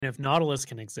if Nautilus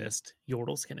can exist,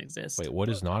 Yordles can exist. Wait, what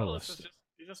is Nautilus?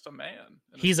 He's just a man.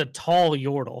 He's a tall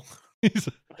Yordle. Wait,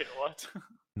 what?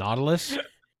 Nautilus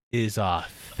is a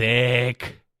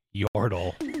thick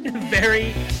Yordle.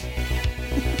 Very.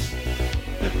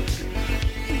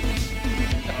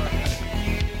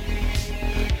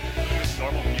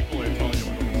 Normal people are tall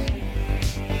Yordles.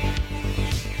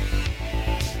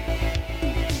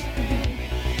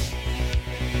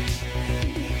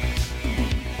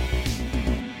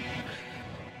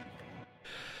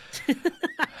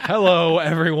 Hello,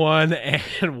 everyone,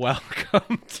 and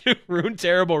welcome to Rune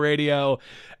Terrible Radio,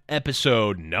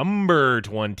 episode number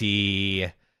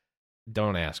 20.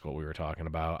 Don't ask what we were talking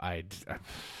about.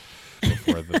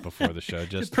 Before the show,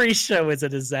 just The pre-show is a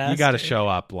disaster. you got to show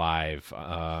up live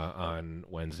on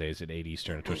Wednesdays at 8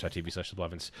 Eastern at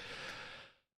twitch.tv/Blevins.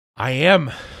 I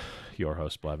am your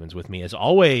host, Blevins. With me, as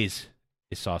always,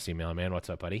 is Saucy Mailman. What's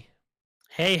up, buddy?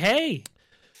 Hey.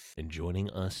 And joining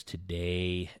us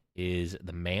today is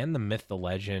the man, the myth, the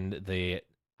legend,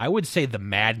 I would say the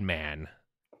madman,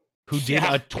 who did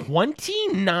a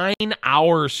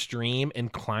 29-hour stream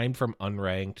and climbed from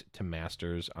unranked to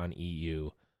masters on EU.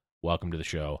 Welcome to the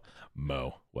show,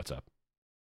 Mo. What's up?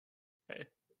 Hey,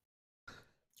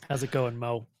 How's it going,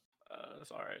 Mo?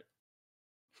 it's all right.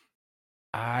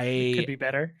 Could be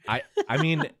better. I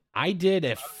mean, I did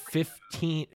a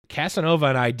 15... Casanova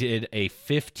and I did a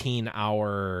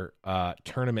 15-hour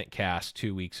tournament cast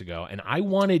 2 weeks ago, and I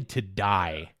wanted to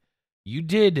die. You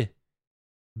did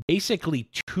basically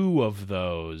 2 of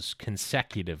those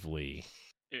consecutively.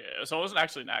 Yeah, so it wasn't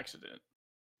actually an accident.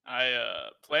 I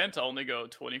planned to only go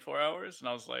 24 hours, and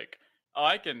I was like, oh,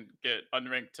 I can get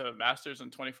unranked to masters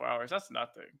in 24 hours. That's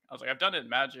nothing. I was like, I've done it in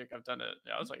Magic. I've done it.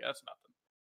 Yeah, I was like, that's nothing.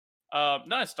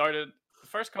 Then I started. The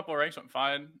first couple of ranks went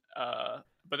fine.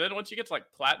 But then once you get to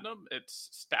like platinum, it's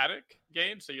static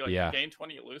game. So you gain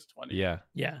 20, you lose 20. Yeah.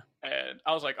 And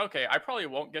I was like, okay, I probably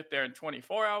won't get there in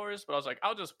 24 hours, but I was like,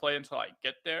 I'll just play until I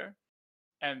get there.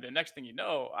 And the next thing you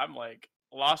know, I'm like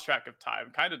lost track of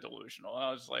time, kind of delusional. And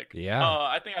I was like,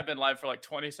 I think I've been live for like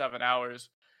 27 hours.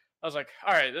 I was like,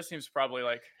 all right, this seems probably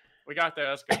like we got there.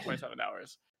 That's good, 27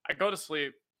 hours. I go to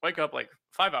sleep, wake up like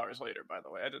 5 hours later, by the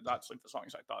way. I did not sleep as long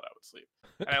as I thought I would sleep.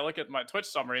 And I look at my Twitch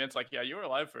summary and it's like, yeah, you were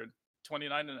live for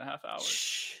 29 and a half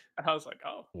hours. And I was like,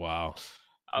 oh. Wow.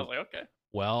 I was like, okay.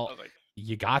 Well, I was like,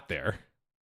 you got there.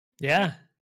 Yeah.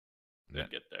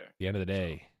 did get there. At the end of the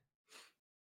day,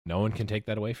 no one can take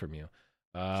that away from you.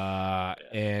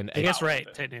 And I guess right.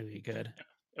 Technically good. Yeah,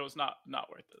 it was not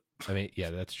worth it. I mean, yeah,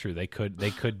 that's true. They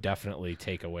could definitely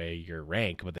take away your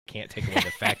rank, but they can't take away the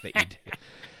fact that you did.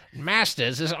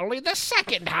 Masters is only the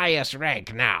second highest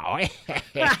rank now.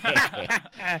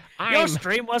 Your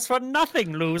stream was for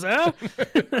nothing, loser.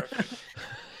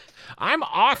 I'm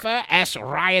Arthur S.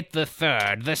 Riot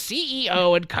III, the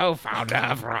CEO and co-founder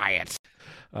of Riot.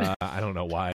 I don't know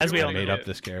why As we I all made know. up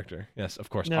this character. Yes, of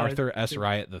course, No, Arthur S.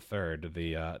 Riot III,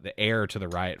 the heir to the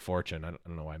Riot fortune. I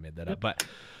don't know why I made that up, but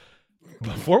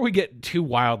before we get too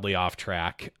wildly off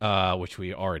track, which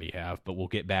we already have, but we'll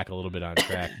get back a little bit on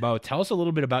track. Bo, tell us a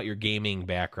little bit about your gaming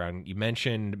background. You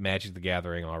mentioned Magic the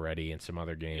Gathering already and some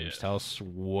other games. Yeah. Tell us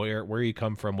where you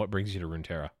come from, what brings you to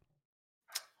Runeterra.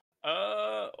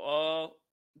 Well,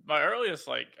 my earliest,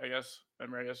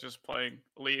 memory is just playing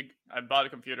League. I bought a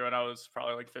computer when I was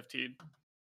probably like 15.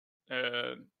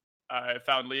 And I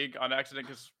found League on accident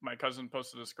because my cousin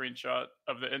posted a screenshot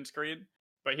of the end screen.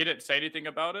 But he didn't say anything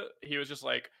about it. He was just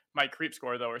like, my creep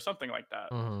score, though, or something like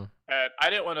that. Mm-hmm. And I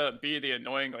didn't want to be the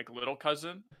annoying, like, little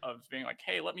cousin of being like,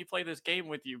 hey, let me play this game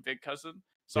with you, big cousin.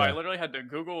 So I literally had to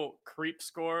Google creep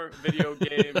score, video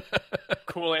game,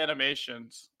 cool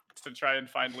animations to try and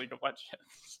find League of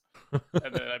Legends.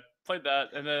 And then I played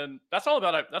that. And then that's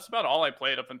about all I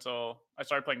played up until I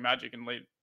started playing Magic in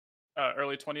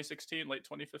early 2016, late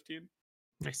 2015.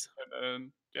 Nice.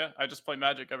 And then, I just played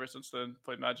Magic ever since then.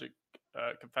 Played Magic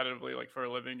competitively, like for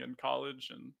a living in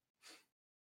college, and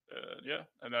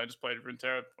and then I just played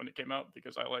Runeterra when it came out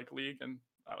because I like League and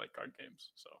I like card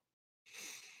games. So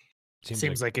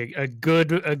seems like a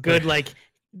good like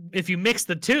if you mix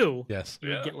the two, yes, you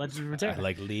get Legends of Runeterra. I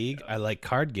like League. I like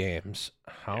card games.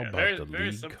 How about very, the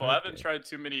very League? simple. I haven't tried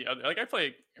too many other. Like I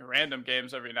play random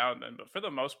games every now and then, but for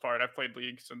the most part, I've played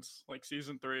League since like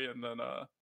season 3, and then I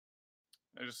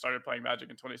just started playing Magic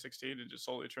in 2016 and just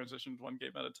slowly transitioned one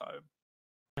game at a time.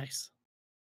 Nice.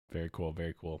 Very cool,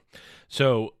 very cool.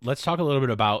 So let's talk a little bit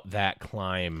about that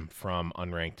climb from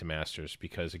unranked to masters,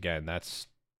 because again, that's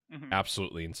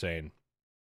absolutely insane.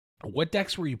 What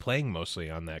decks were you playing mostly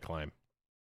on that climb?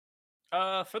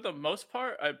 For the most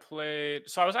part, I played.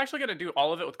 So I was actually gonna do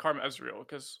all of it with Karma Ezreal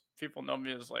because people know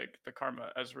me as like the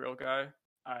Karma Ezreal guy.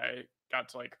 I got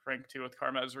to like rank 2 with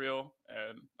Karma Ezreal,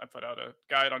 and I put out a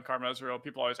guide on Karma Ezreal.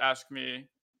 People always ask me,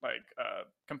 like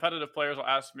competitive players will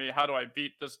ask me, how do I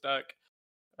beat this deck?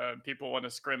 People want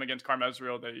to scrim against Karma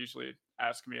Ezreal. They usually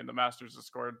ask me in the Masters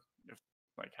Discord if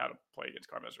like how to play against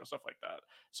Karma Ezreal, stuff like that.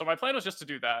 So my plan was just to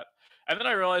do that, and then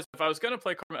I realized if I was going to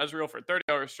play Karma Ezreal for 30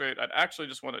 hours straight, I'd actually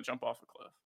just want to jump off a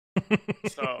cliff.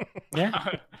 So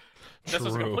yeah, this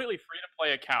was a completely free to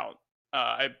play account.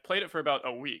 I played it for about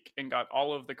a week and got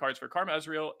all of the cards for Karma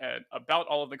Ezreal and about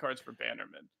all of the cards for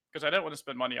Bannerman because I didn't want to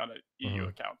spend money on an EU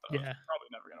account that I was probably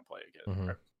never going to play again.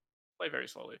 Or play very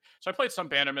slowly. So I played some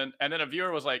Bannerman, and then a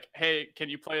viewer was like, "Hey, can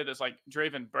you play this like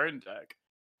Draven Burn deck?"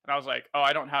 And I was like, "Oh,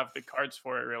 I don't have the cards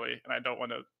for it really, and I don't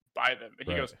want to buy them." And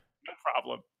he goes, "No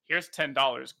problem. Here's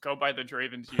 $10. Go buy the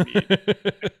Dravens you need." So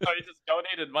he just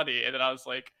donated money, and then I was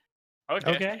like,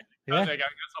 "Okay, yeah. I guess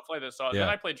I'll play this." So then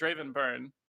I played Draven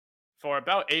Burn for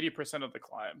about 80% of the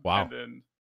climb. Wow. And then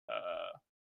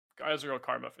Ezreal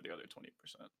Karma for the other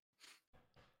 20%.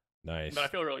 Nice. But I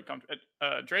feel really comfortable.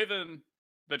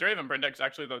 The Draven Burn deck is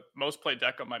actually the most played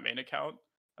deck on my main account.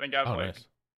 I think I have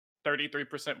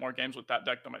 33% more games with that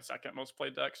deck than my second most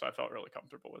played deck, so I felt really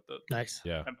comfortable with it. Nice.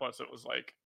 Yeah. And plus it was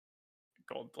like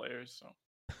gold players, so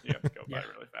you have to go by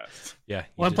really fast. Yeah.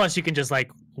 Plus you can just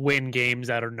like win games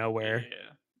out of nowhere.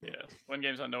 Yeah, win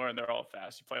games out of nowhere, and they're all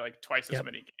fast. You play like twice as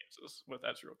many games as with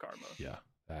Ezreal Karma. Yeah,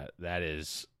 that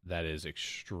is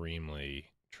extremely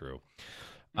true.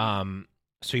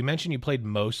 So you mentioned you played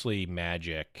mostly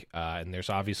Magic, and there's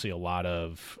obviously a lot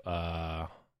of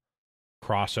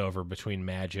crossover between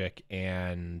Magic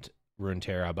and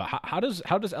Runeterra. But how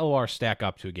does LOR stack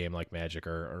up to a game like Magic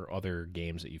or other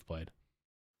games that you've played?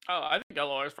 Oh, I think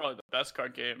LOR is probably the best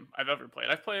card game I've ever played.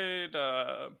 I've played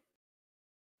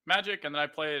Magic, and then I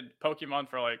played Pokemon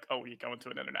for like a week. I went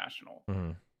to an international.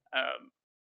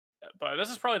 But this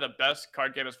is probably the best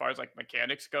card game as far as like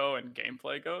mechanics go and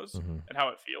gameplay goes and how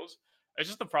it feels. It's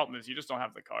just the problem is you just don't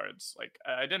have the cards. Like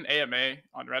I did an AMA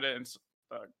on Reddit, and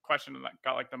the question that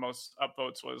got like the most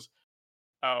upvotes was,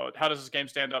 how does this game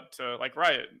stand up to like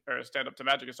Riot or stand up to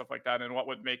Magic and stuff like that? And what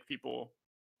would make people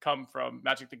come from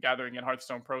Magic the Gathering and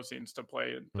Hearthstone Pro scenes to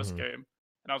play in this game?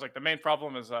 And I was like, the main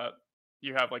problem is that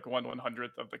you have like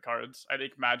 1/100th of the cards. I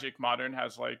think Magic Modern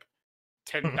has like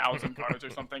 10,000 cards or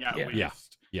something at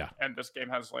least. Yeah. And this game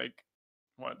has like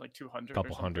 200?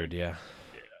 Couple hundred, yeah.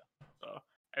 So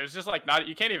it's just like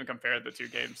you can't even compare the two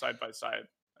games side by side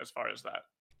as far as that,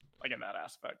 like in that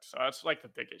aspect. So that's like the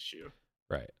big issue.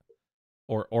 Right.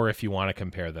 Or if you want to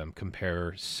compare them,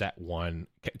 compare set one,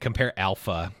 compare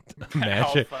Alpha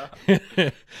Magic,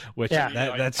 which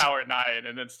that's Power 9,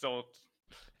 and then still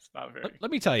it's not very.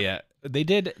 Let me tell you, they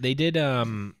did.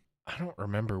 I don't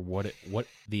remember what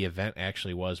the event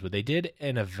actually was, but they did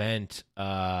an event.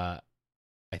 I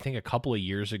think a couple of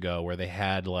years ago where they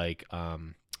had like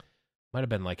might have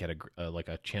been like at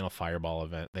a Channel Fireball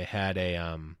event. They had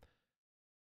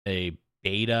a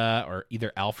beta or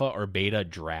either alpha or beta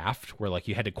draft where like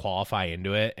you had to qualify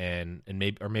into it and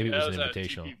maybe it was an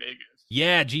invitational. GP Vegas.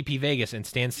 Yeah, GP Vegas, and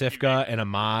Stan Sifka and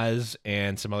Amaz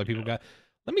and some other people got.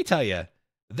 Let me tell you,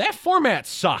 that format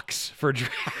sucks for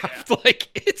draft. Yeah. Like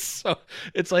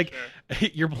it's like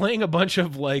you're playing a bunch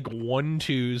of like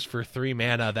 1/2s for 3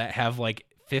 mana that have like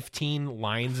 15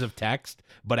 lines of text,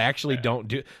 but actually don't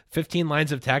do 15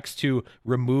 lines of text to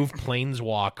remove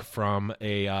planeswalk from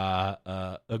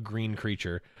a green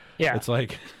creature. Yeah, it's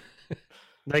like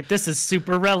this is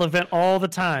super relevant all the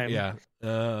time. Yeah.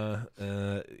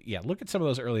 Look at some of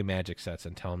those early Magic sets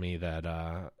and tell me that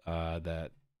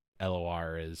that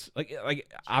LOR is like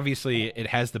obviously it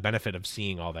has the benefit of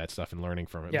seeing all that stuff and learning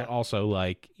from it, but also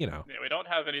like we don't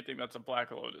have anything that's a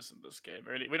Black Lotus in this game.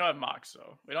 We don't have Mox,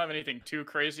 though. We don't have anything too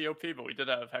crazy OP, but we did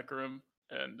have Hecarim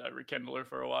and Rekindler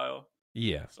for a while.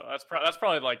 Yeah, so that's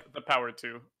probably like the power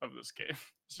 2 of this game.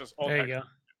 It's just all there you go.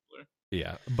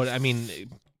 Yeah, but I mean,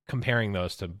 comparing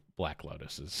those to Black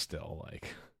Lotus is still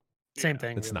like same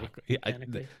thing. It's really,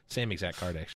 not same exact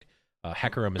card actually.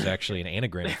 Hecarim is actually an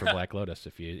anagram for Black Lotus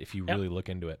if you really look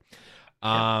into it.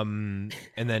 And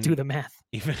then do the math.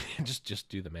 Even just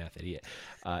do the math, idiot.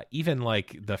 Even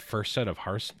like the first set of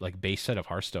base set of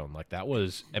Hearthstone, like that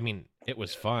was, I mean, it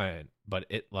was fun, but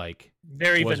it like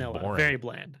very was vanilla, boring. very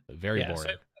bland, very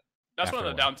boring. That's one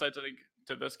of the downsides I think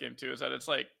to this game too, is that it's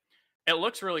like it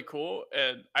looks really cool,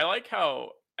 and I like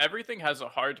how everything has a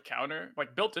hard counter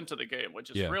like built into the game,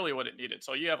 which is really what it needed.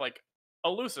 So you have like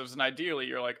elusives, and ideally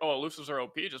you're like, oh, elusives are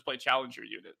OP, just play challenger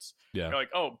units. You're like,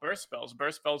 oh, burst spells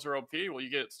are OP, well, you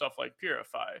get stuff like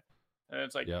Purify, and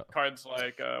it's like cards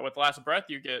like with Last Breath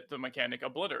you get the mechanic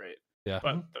Obliterate, Yeah.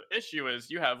 But the issue is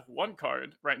you have one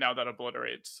card right now that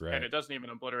obliterates, Right. and it doesn't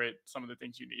even obliterate some of the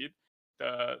things you need.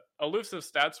 The elusive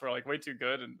stats were like way too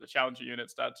good, and the challenger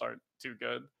unit stats aren't too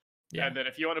good. Yeah. And then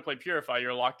if you want to play Purify,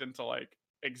 you're locked into like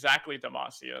exactly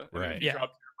Demacia. And Right. if you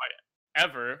drop Purify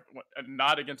ever,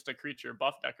 not against a creature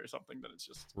buff deck or something, then it's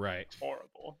just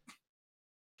horrible.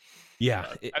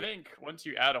 Yeah. I think once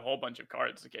you add a whole bunch of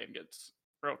cards, the game gets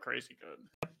real crazy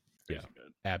good. Good.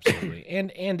 Absolutely.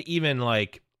 And even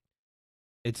like,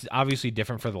 it's obviously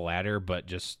different for the ladder, but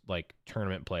just like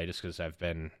tournament play, just because I've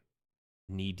been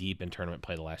knee deep in tournament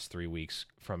play the last 3 weeks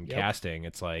from casting,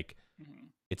 it's like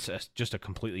it's just a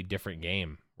completely different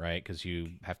game, right? Because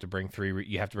you have to bring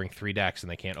three decks,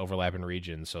 and they can't overlap in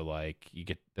regions. So like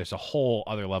there's a whole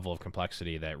other level of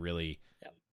complexity that really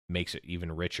makes it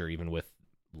even richer, even with,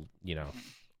 you know.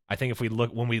 I think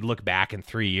when we look back in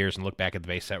 3 years and look back at the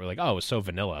base set, we're like, oh, it was so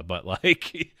vanilla, but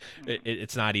like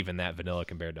it's not even that vanilla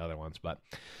compared to other ones. But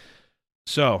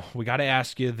so we got to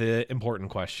ask you the important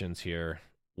questions here.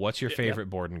 What's your favorite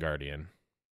board and Guardian?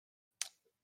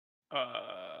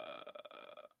 My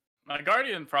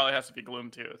Guardian probably has to be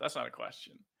Gloomtooth. That's not a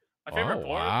question. My favorite board.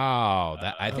 Wow,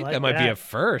 I think that might be a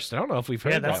first. I don't know if we've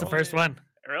heard. Yeah, that's the first one.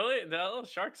 Really? The little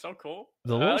shark's so cool.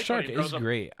 The little shark is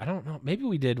great. I don't know. Maybe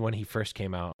we did when he first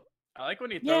came out. I like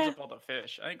when he throws up all the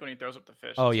fish. I think when he throws up the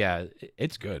fish. Oh, yeah.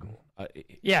 It's good.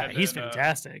 He's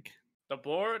fantastic. The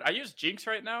board, I use Jinx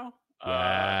right now.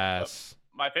 Yes.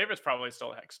 My favorite's probably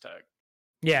still Hextech.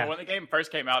 Yeah. So when the game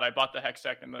first came out, I bought the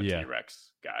Hextech and the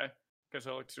T-Rex guy because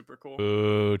it looked super cool.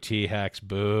 Boo, T-Hex,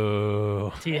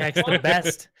 boo. T-Hex the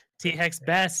best. T-Hex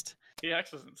best.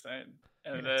 T-Hex is insane.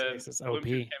 And then OP.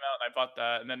 came out and I bought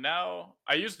that. And then now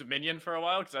I used the Minion for a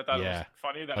while because I thought it was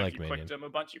funny that if you clicked him a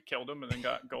bunch, you killed him and then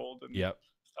got gold and stuff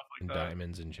like that.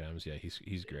 Diamonds and gems. Yeah,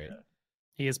 he's great. Yeah.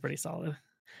 He is pretty solid.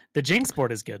 The Jinx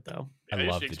board is good though. Yeah, I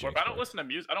love the Jinx board. But I don't listen to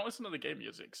music. I don't listen to the game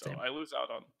music, so I lose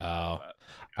out on that.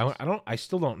 I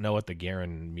still don't know what the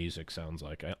Garen music sounds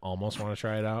like. I almost want to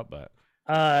try it out, but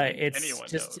it's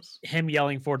just him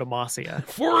yelling for Demacia.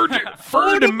 For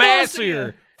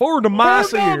Demacia. For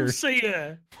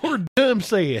Demacia. For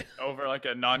Demacia. Over like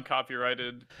a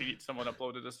non-copyrighted beat someone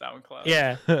uploaded to SoundCloud.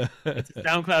 Yeah. It's a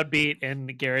SoundCloud beat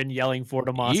and Garen yelling for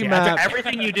Demacia. After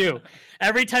everything you do.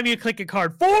 Every time you click a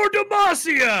card, for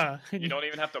Demacia! You don't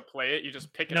even have to play it. You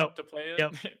just pick it up to play it.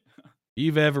 Yep.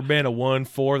 You've ever been a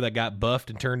 1/4 that got buffed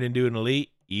and turned into an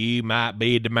elite? You might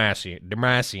be Demacian.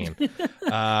 Dermcian.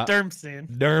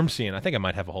 I think I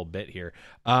might have a whole bit here.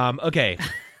 Okay.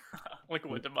 Look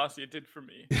what Demacia did for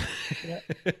me.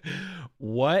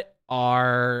 What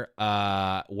are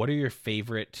your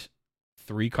favorite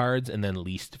 3 cards and then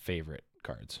least favorite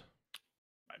cards?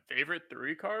 My favorite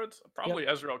 3 cards? Probably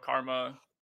Ezreal Karma.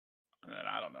 And then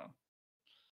I don't know.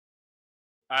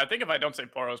 I think if I don't say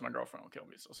Poros, my girlfriend will kill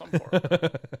me. So some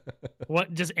Poro.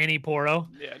 What? Just any Poro?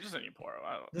 Yeah, just any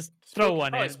Poro. Just throw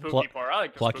one in. Spooky Poro. I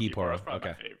like the Plucky Spooky Poro. Poro. Probably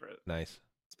Okay. my favorite. Nice.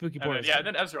 Spooky Poro. And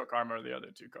then Ezreal Karma are the other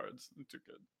 2 cards. They're too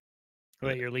good.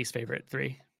 What your least favorite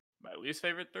 3? My least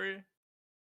favorite 3?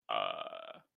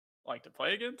 Like to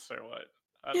play against or what?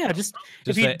 Just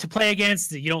if you to play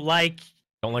against you don't like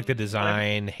the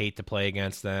design, hate to play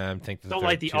against them, think that don't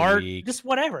like the art, just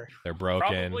whatever. They're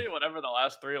broken. Probably whatever the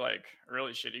last 3 like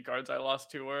really shitty cards I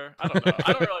lost to were. I don't know.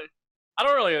 I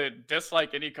don't really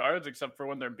dislike any cards except for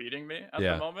when they're beating me at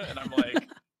the moment, and I'm like,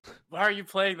 why are you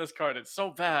playing this card? It's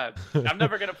so bad. I'm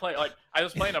never gonna play. Like I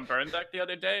was playing a burn deck the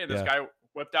other day, and this guy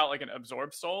whipped out like an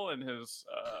Absorb Soul in his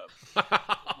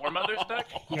War Mother's deck.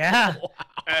 Yeah.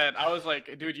 And I was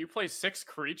like, dude, you play 6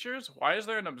 creatures? Why is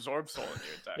there an Absorb Soul in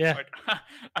your deck? Yeah. Like,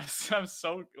 I'm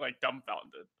so like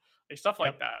dumbfounded. Like, stuff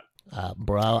like that.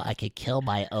 Bro, I could kill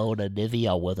my own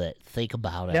Anivia with it. Think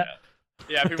about it.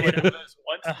 Yeah, people like, there's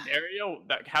one scenario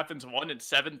that happens 1 in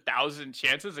 7,000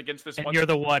 chances against this and one. You're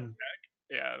the one. Deck.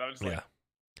 Yeah, that was like...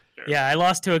 Sure. Yeah, I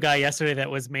lost to a guy yesterday that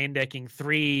was main decking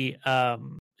 3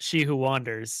 She Who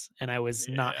Wanders, and I was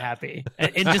not happy.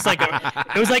 And just like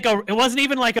it wasn't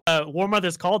even like a War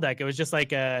Mother's Call deck. It was just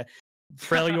like a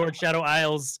Freljord Shadow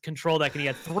Isles control deck, and he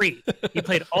had 3. He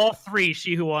played all 3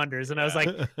 She Who Wanders, and I was like,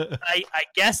 I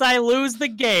guess I lose the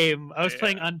game. I was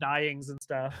playing Undyings and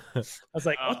stuff. I was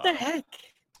like, what the heck?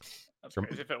 That's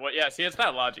crazy. See, it's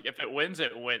that logic. If it wins,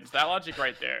 it wins. That logic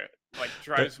right there, like,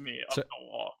 drives me up the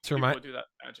wall. People do that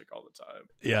magic all the time.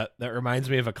 Yeah, that reminds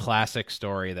me of a classic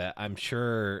story that I'm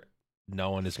sure no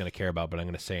one is going to care about, but I'm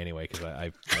going to say anyway because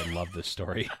I love this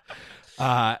story.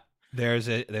 There's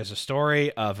a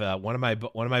story of one of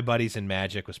my buddies in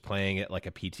Magic was playing at like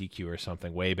a PTQ or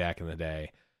something way back in the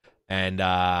day, And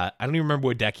I don't even remember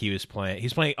what deck he was playing. He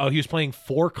was playing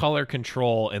 4-color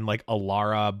control in like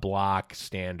Alara block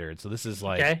standard. So this is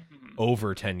like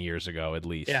over 10 years ago at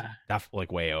least. Yeah.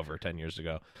 Like way over 10 years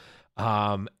ago.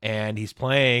 And he's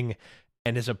playing,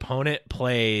 and his opponent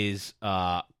plays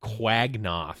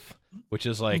Quagnoth, which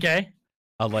is like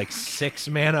a like 6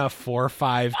 mana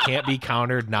 4/5 can't be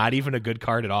countered, not even a good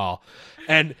card at all.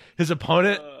 And his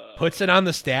opponent puts it on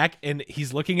the stack, and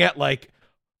he's looking at like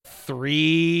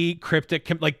 3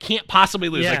 cryptic, like can't possibly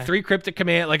lose, like 3 cryptic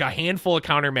command, like a handful of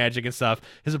counter magic and stuff.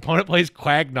 His opponent plays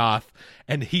Quagnoth,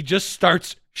 and he just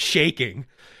starts shaking.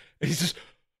 And he's just,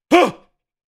 who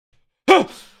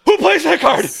plays that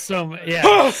card?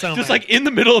 Just like in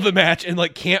the middle of the match, and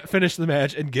like can't finish the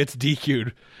match and gets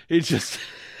DQ'd. It just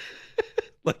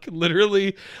like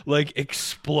literally like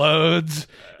explodes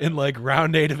in like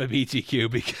round 8 of a BTQ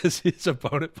because his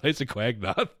opponent plays a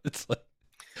Quagnoth. It's like,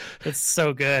 it's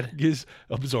so good. His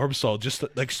Absorb Soul just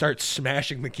like starts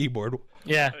smashing the keyboard.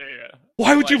 Yeah.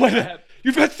 Why would you play that?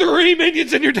 You've got 3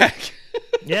 minions in your deck.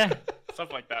 Yeah.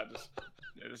 Stuff like that.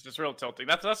 It's just real tilting.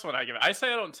 That's what I give it. I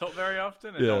say I don't tilt very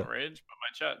often and don't rage, but my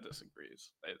chat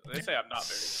disagrees. They say I'm not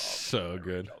very soft. So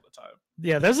good all the time.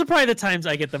 Yeah, those are probably the times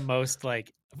I get the most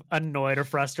like annoyed or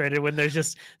frustrated, when there's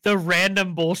just the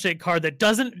random bullshit card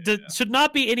that should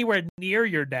not be anywhere near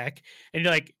your deck, and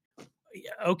you're like,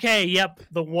 okay, yep,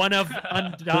 the one of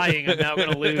Undying I'm now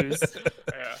gonna lose.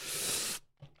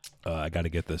 I got to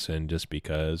get this in just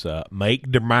because make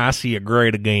Demacia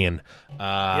great again.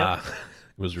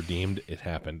 Was redeemed. It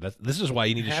happened. This is why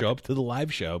you need to show up to the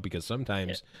live show, because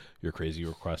sometimes your crazy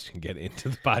request can get into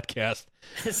the podcast.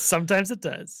 Sometimes it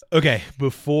does. Okay,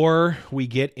 before we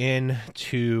get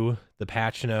into the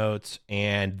patch notes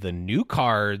and the new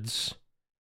cards,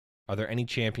 are there any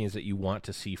champions that you want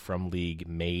to see from League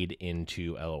made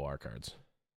into LOR cards?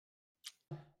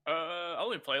 I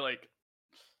only play like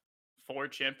 4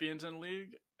 champions in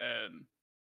League, and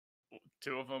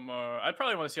 2 of them are. I'd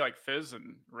probably want to see like Fizz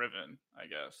and Riven, I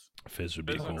guess. Fizz would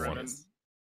be a cool one.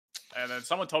 And then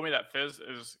someone told me that Fizz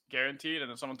is guaranteed, and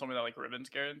then someone told me that like Riven's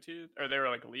guaranteed, or they were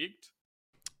like leaked.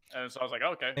 And so I was like,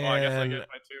 okay, well, I guess I get my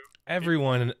 2.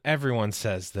 Everyone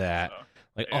says that. So,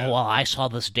 like, oh, well, I saw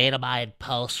this data mine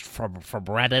post from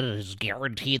Reddit, and it's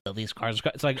guaranteed that these cards.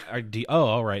 It's like,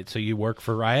 all right, so you work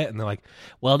for Riot, and they're like,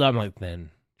 well, no, I'm like,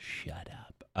 then shut up.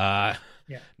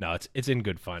 No, it's in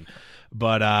good fun.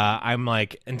 But I'm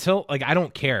like, until like, I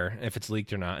don't care if it's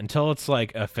leaked or not until it's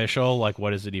like official. Like,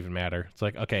 what does it even matter? It's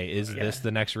like, okay, is this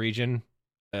the next region?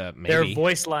 Maybe. There are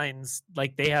voice lines,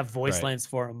 like they have voice lines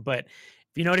for them. But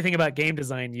if you know anything about game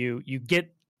design, you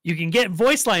can get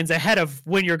voice lines ahead of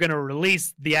when you're going to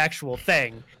release the actual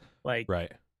thing. Like,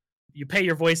 you pay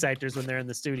your voice actors when they're in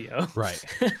the studio. Right.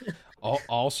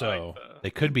 Also, they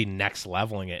could be next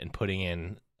leveling it and putting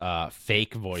in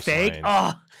fake voice lines.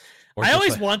 Oh, I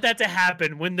always want that to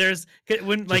happen when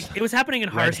like it was happening in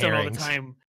Hearthstone all the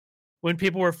time, when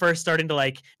people were first starting to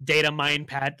like data mine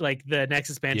like the next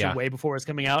expansion way before it was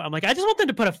coming out. I'm like, I just want them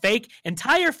to put a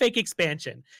entire fake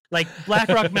expansion. Like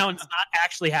Blackrock Mountain's not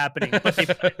actually happening, but they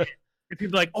put it in. And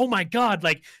people are like, oh my god,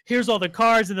 like here's all the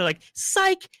cards, and they're like,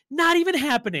 psych, not even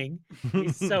happening.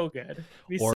 He's so good.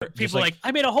 People like,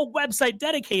 I made a whole website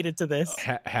dedicated to this.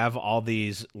 Have all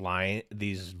these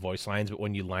voice lines, but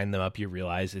when you line them up, you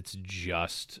realize it's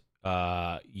just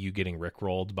you getting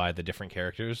rickrolled by the different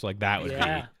characters. Like that would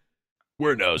be,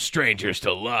 we're no strangers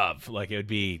to love. Like it would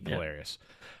be hilarious.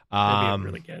 That'd be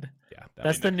really good. Yeah,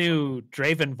 that's the new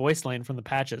Draven voice line from the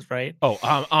patches, right? Oh,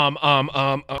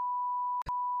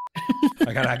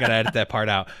 I gotta edit that part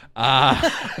out.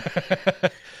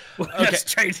 Okay.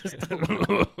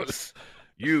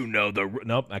 You know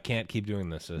nope. I can't keep doing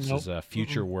this. This is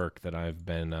future work that I've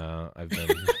been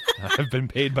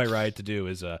paid by Riot to do.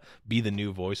 Is be the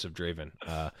new voice of Draven.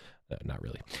 Not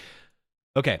really.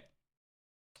 Okay.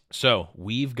 So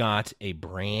we've got a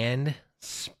brand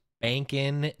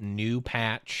spanking new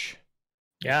patch.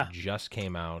 Yeah, just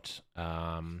came out.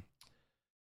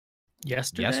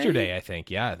 Yesterday, I think.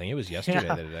 Yeah, I think it was yesterday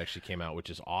that it actually came out, which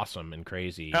is awesome and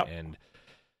crazy and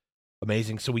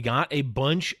amazing. So we got a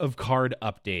bunch of card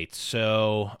updates.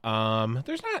 So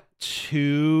there's not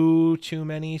too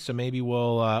many. So maybe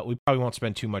we probably won't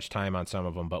spend too much time on some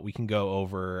of them, but we can go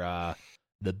over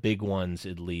the big ones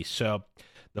at least. So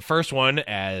the first one,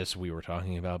 as we were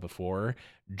talking about before,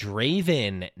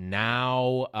 Draven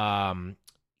now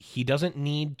he doesn't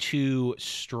need to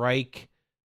strike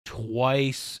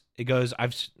twice. It goes,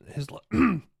 his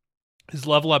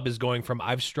level up is going from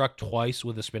I've struck twice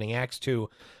with a spinning axe to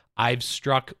I've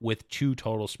struck with 2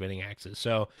 total spinning axes.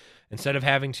 So instead of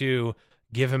having to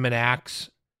give him an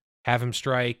axe, have him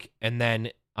strike, and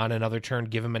then on another turn,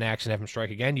 give him an axe and have him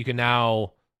strike again, you can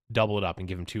now double it up and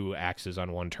give him 2 axes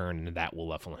on one turn, and that will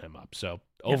level him up. So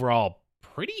overall,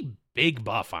 pretty big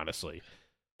buff, honestly.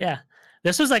 Yeah.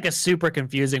 This was like a super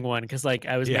confusing one because like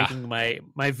I was making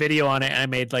my video on it and I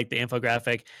made like the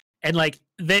infographic, and like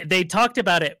they talked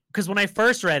about it because when I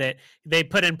first read it, they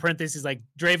put in parentheses like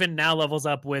Draven now levels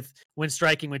up when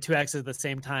striking with 2 axes at the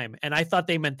same time, and I thought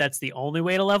they meant that's the only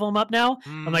way to level him up now.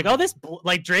 I'm like, oh, this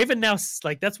like Draven now,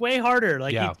 like that's way harder,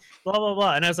 like blah blah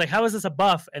blah, and I was like, how is this a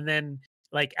buff? And then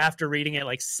like after reading it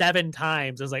like 7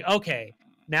 times, I was like, okay,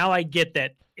 now I get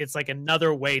that it's like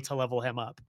another way to level him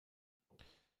up.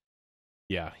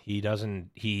 Yeah, he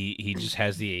doesn't. He just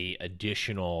has the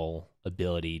additional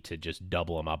ability to just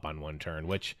double him up on one turn,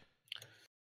 which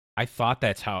I thought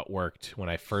that's how it worked when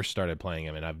I first started playing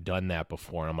him, and I've done that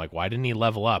before. And I'm like, why didn't he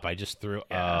level up? I just threw.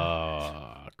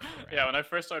 Crap. Yeah, when I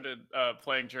first started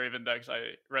playing Draven decks,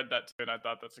 I read that too, and I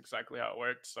thought that's exactly how it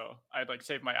worked. So I'd like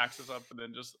save my axes up and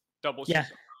then just double shoot them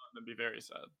and be very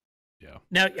sad. Yeah.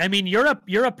 Now, I mean, you're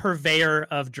a purveyor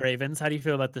of Dravens. How do you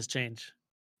feel about this change?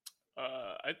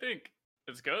 I think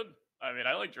it's good. I mean,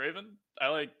 I like Draven. I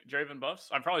like Draven buffs.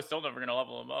 I'm probably still never gonna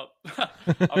level him up.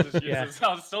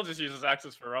 I'll still just use his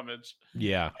axes for rummage.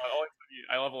 Yeah.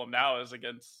 I level him now is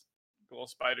against little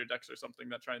spider decks or something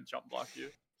that try and jump block you.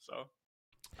 So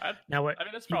now what? I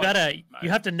mean, it's you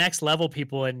have to next level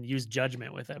people and use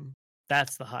judgment with him.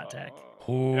 That's the hot tech.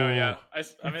 Yeah.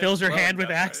 It fills your hand with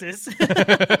axes.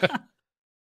 Right?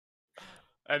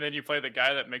 And then you play the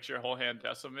guy that makes your whole hand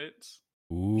decimates.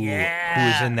 Ooh,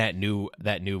 who's in that new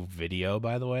video,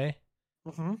 by the way?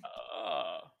 Mm-hmm.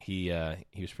 He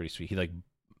was pretty sweet. He like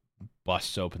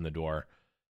busts open the door.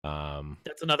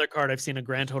 That's another card I've seen a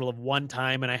grand total of 1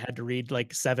 time, and I had to read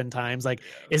like 7 times. Like,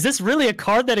 is this really a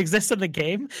card that exists in the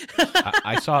game?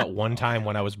 I saw it one time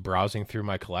when I was browsing through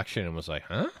my collection and was like,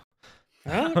 huh?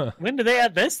 When do they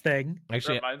add this thing?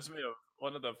 Actually, it reminds me of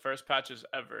one of the first patches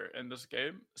ever in this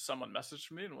game. Someone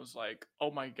messaged me and was like, oh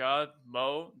my god,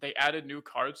 Mo, they added new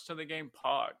cards to the game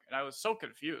Pog. And I was so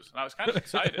confused, and I was kind of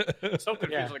excited. So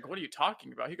confused, like, what are you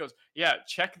talking about? He goes, yeah,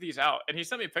 check these out. And he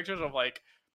sent me pictures of like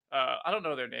I don't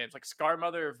know their names, like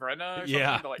Scarmother Verena or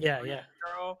something.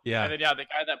 Girl. Yeah. And then the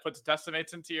guy that puts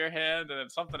decimates into your hand, and then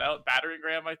something else, battering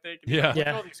ram, I think. And Yeah. Like,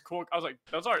 all these cool. I was like,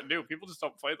 those aren't new. People just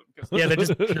don't play them. They're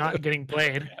just not getting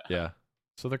played. Yeah.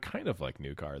 So they're kind of like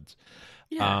new cards.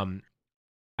 Yeah.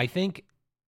 I think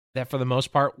that for the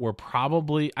most part,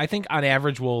 I think on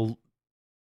average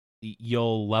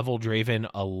you'll level Draven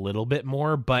a little bit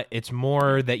more, but it's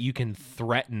more that you can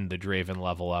threaten the Draven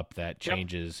level up that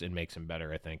changes and makes him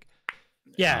better, I think.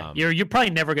 Yeah, you're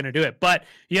probably never going to do it, but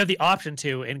you have the option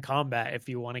to in combat if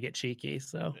you want to get cheeky.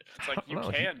 So it's like you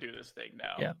can do this thing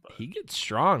now. Yeah, but he gets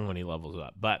strong when he levels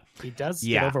up, but he does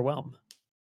get overwhelmed.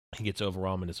 He gets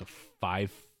overwhelmed and it's a 5-4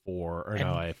 or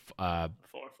no,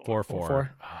 4-4.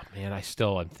 Oh man,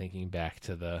 I'm thinking back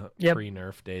to the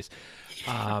pre-nerf days.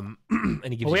 And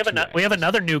he gives we have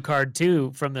another new card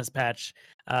too from this patch,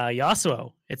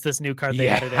 Yasuo. It's this new card they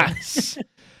added in.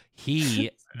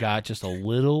 He got just a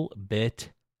little bit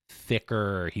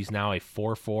thicker. He's now a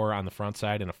 4-4 on the front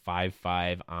side and a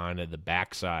 5-5 on the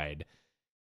back side.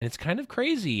 And it's kind of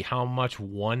crazy how much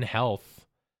 1 health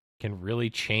can really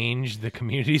change the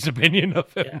community's opinion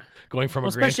of him. Going from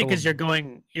especially because you're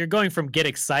going from get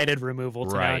excited removal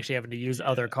to now actually having to use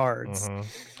other cards. Mm-hmm.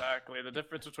 Exactly. The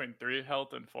difference between 3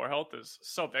 health and 4 health is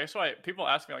so big. That's why people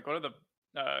ask me like, what are the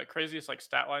craziest like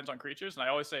stat lines on creatures? And I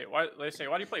always say, why do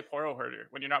you play Poro Herder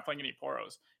when you're not playing any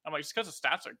Poros? I'm like, just because the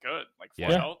stats are good. Like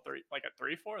 4 health, 3, like a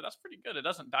 3-4, that's pretty good. It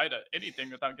doesn't die to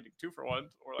anything without getting 2 for 1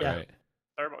 or like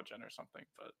Turbogen or something.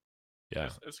 But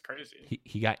it's crazy.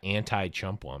 He got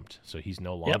anti-chump lumped, so he's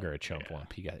no longer a chump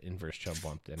lump. He got inverse chump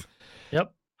lumped in.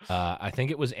 I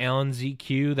think it was Alan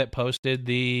ZQ that posted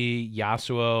the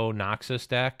Yasuo Noxus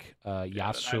deck.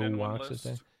 Yasuo Noxus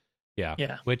deck.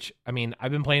 Yeah. Which, I mean,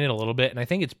 I've been playing it a little bit, and I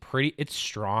think it's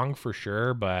strong for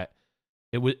sure, but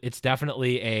it's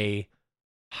definitely a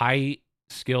high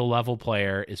skill level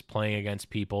player is playing against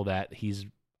people that he's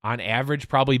on average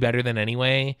probably better than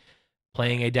anyway,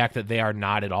 playing a deck that they are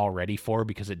not at all ready for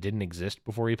because it didn't exist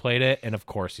before he played it, and of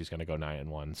course he's going to go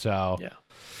 9-1. So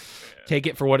take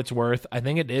it for what it's worth. I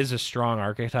think it is a strong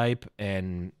archetype,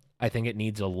 and I think it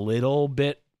needs a little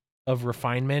bit of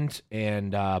refinement,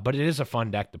 and but it is a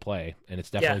fun deck to play, and it's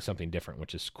definitely something different,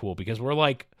 which is cool because we're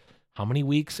like how many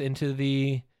weeks into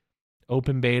the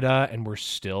open beta, and we're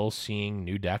still seeing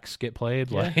new decks get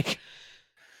played. Like,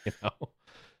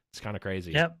 it's kind of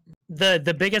crazy. Yep.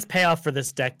 The biggest payoff for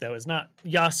this deck, though, is not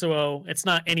Yasuo. It's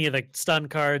not any of the stun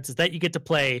cards. Is that you get to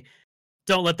play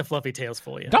Don't let the fluffy tails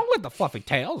fool you. Don't let the fluffy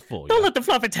tails fool you. Don't let the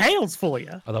fluffy tails fool you.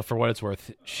 Although, for what it's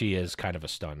worth, she is kind of a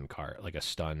stun card, like a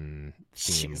stun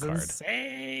theme She's card.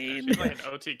 insane. She's like an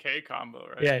OTK combo,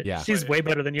 right? Yeah. She's way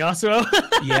better than Yasuo.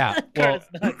 Yeah. Well,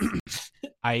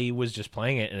 I was just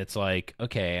playing it, and it's like,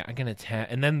 okay, I'm gonna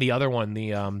and then the other one,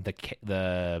 the I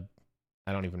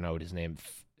don't even know what his name.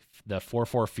 The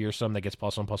 4/4 fearsome that gets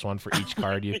 +1/+1 for each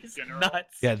card you.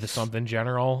 Nuts. Yeah, the something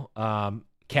general.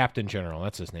 Captain General,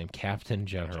 that's his name. Captain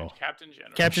General. Captain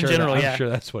General. I'm sure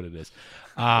that's what it is.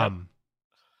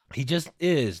 He just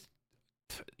is.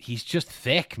 He's just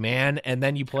thick, man. And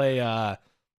then you play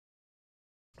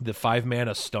the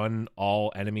 5-mana stun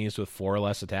all enemies with 4 or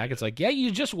less attack. It's like, yeah, you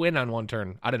just win on one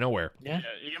turn out of nowhere. Yeah,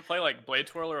 you can play like Blade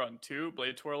Twirler on 2,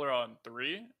 Blade Twirler on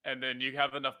 3, and then you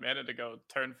have enough mana to go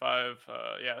turn 5,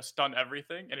 stun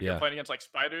everything. And if you're playing against like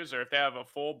spiders, or if they have a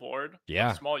full board,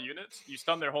 small units, you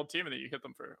stun their whole team and then you hit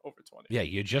them for over 20. Yeah,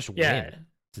 you just win.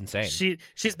 It's insane.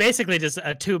 She's basically just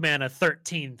a 2-mana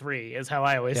 13/3 is how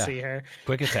I always see her.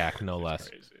 Quick attack, no less.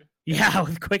 Crazy. Yeah,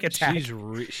 with quick attack.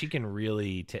 She can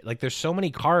really like. There's so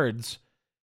many cards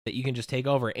that you can just take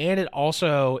over, and it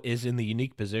also is in the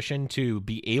unique position to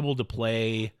be able to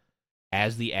play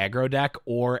as the aggro deck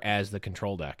or as the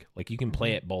control deck. Like you can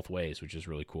play it both ways, which is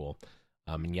really cool.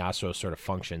 And Yasuo sort of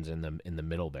functions in the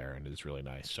middle there, and it's really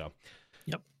nice. So,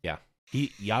 yeah.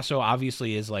 Yasuo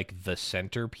obviously is like the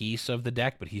centerpiece of the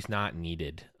deck, but he's not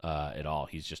needed at all.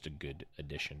 He's just a good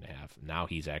addition to have. Now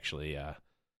he's actually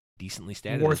decently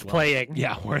standard. Worth playing.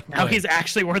 Yeah, now he's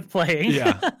actually worth playing.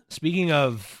 Yeah. Speaking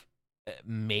of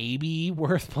maybe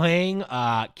worth playing,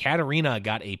 Katarina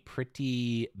got a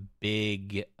pretty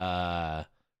big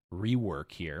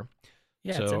rework here.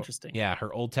 Yeah, it's interesting. Yeah,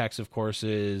 her old text, of course,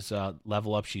 is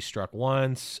level up, she struck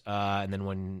once, and then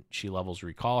when she levels,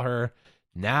 recall her.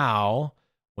 Now,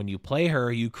 when you play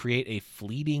her, you create a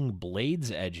fleeting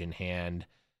Blade's Edge in hand,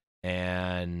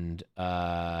 and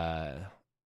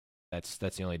that's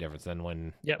the only difference. Then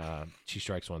when she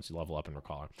strikes once, you level up and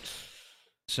recall her.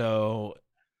 So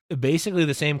basically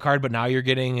the same card, but now you're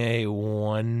getting a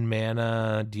 1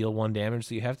 mana deal 1 damage,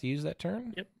 so you have to use that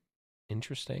turn. Yep.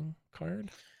 Interesting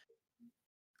card.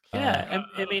 Yeah,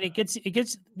 I mean, it gets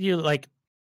you like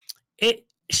it.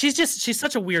 She's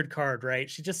such a weird card, right?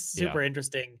 She's just super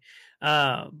interesting.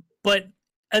 But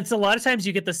it's a lot of times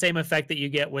you get the same effect that you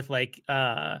get with like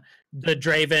the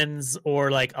Dravens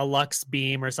or like a Lux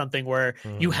Beam or something where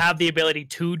you have the ability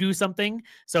to do something.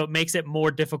 So it makes it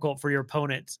more difficult for your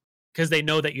opponent because they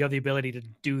know that you have the ability to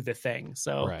do the thing.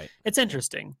 So it's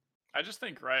interesting. I just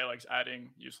think Riot likes adding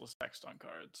useless text on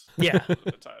cards. Yeah. All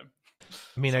the time.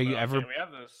 I mean, are you ever... we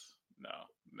have this? No,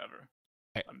 never.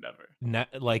 I'm never.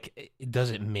 Like,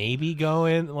 does it maybe go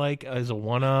in like as a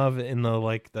one of in the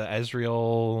like the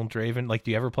Ezreal Draven? Like,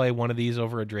 do you ever play one of these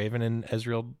over a Draven and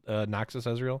Ezreal, Noxus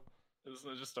Ezreal?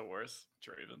 Isn't it just a worse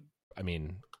Draven? I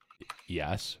mean,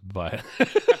 yes, but the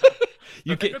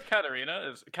thing with Katarina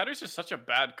is Katarina's just such a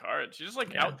bad card. She just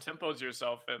like out tempos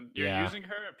yourself, and you're using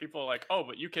her, and people are like, "Oh,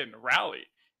 but you can rally,"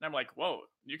 and I'm like, "Whoa,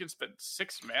 you can spend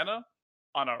 6 mana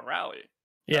on a rally."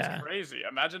 That's crazy.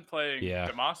 Imagine playing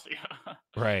Demacia,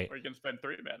 right? Where you can spend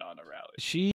 3 mana on a rally.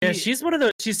 She's one of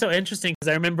those. She's so interesting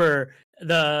because I remember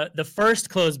the first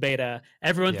closed beta.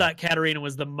 Everyone thought Katarina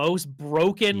was the most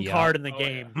broken card in the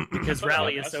game because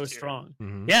rally is so strong.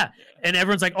 Yeah, and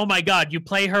everyone's like, "Oh my god!" You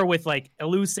play her with like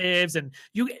elusives, and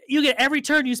you get every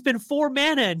turn you spend 4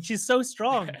 mana, and she's so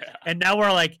strong. And now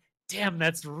we're like, damn,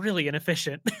 that's really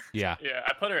inefficient. Yeah,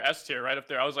 I put her S tier right up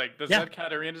there. I was like, this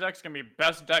Katarina deck's gonna be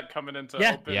best deck coming into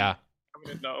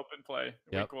open play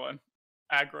week 1.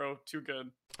 Aggro, too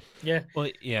good. Yeah. Well,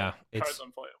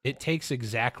 it takes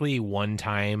exactly 1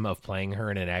 time of playing her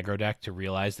in an aggro deck to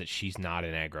realize that she's not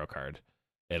an aggro card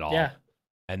at all. Yeah.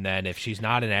 And then if she's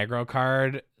not an aggro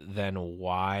card, then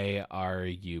why are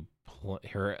you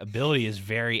her ability is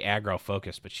very aggro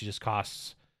focused, but she just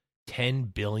costs 10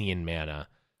 billion mana.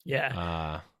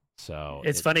 Yeah. So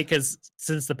it's funny because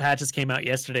since the patches came out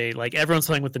yesterday, like everyone's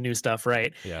playing with the new stuff,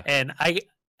 right? Yeah. And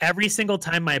every single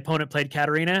time my opponent played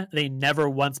Katarina, they never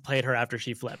once played her after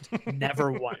she flipped.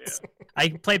 Never once. I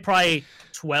played probably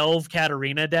 12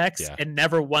 Katarina decks, and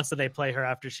never once did they play her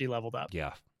after she leveled up.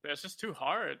 Yeah. It's just too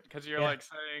hard because you're like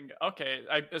saying, okay,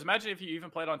 imagine if you even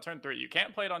played on turn 3. You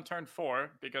can't play it on turn 4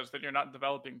 because then you're not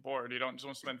developing board. You don't just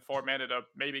want to spend 4 mana to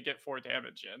maybe get 4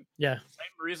 damage in. Yeah.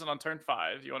 Same reason on turn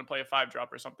 5, you want to play a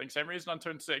 5-drop or something. Same reason on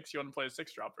turn 6, you want to play a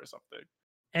 6-drop or something.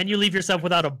 And you leave yourself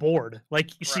without a board. Like,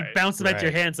 she bounces back to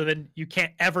your hand, so then you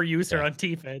can't ever use her on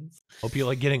defense. Hope you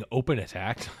like getting open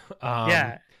attacked.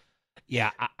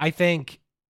 Yeah, I think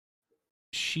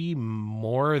she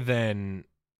more than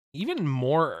even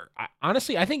more.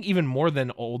 Honestly, I think even more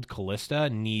than old Callista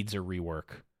needs a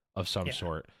rework of some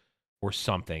sort or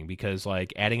something, because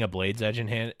like adding a Blade's Edge in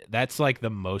hand, that's like the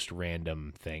most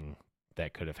random thing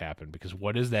that could have happened. Because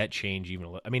what does that change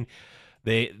even? I mean,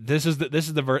 this is the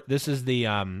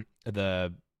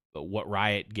what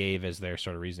Riot gave as their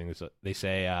sort of reasoning. They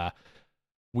say,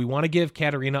 we want to give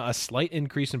Katarina a slight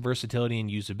increase in versatility and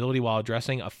usability while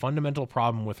addressing a fundamental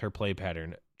problem with her play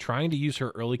pattern. Trying to use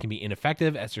her early can be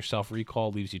ineffective as her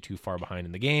self-recall leaves you too far behind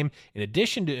in the game. In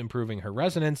addition to improving her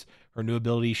resonance, her new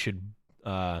ability should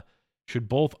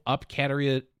both up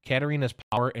Katarina's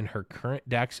power in her current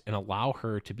decks and allow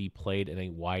her to be played in a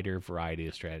wider variety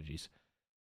of strategies.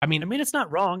 I mean, it's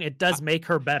not wrong. It does make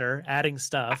her better, adding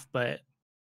stuff, but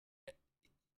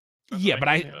yeah, but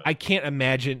I can't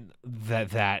imagine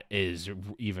that is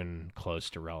even close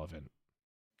to relevant.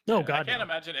 No, God, I can't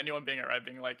imagine anyone being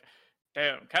like,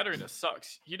 damn, Katarina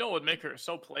sucks. You know what would make her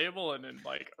so playable and then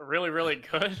like really, really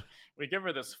good? We give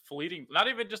her this fleeting, not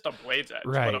even just a Blade's Edge,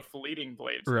 but a fleeting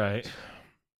Blade's Edge. Right.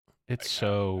 It's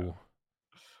so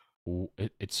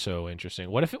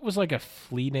interesting. What if it was like a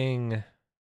fleeting?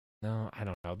 No, I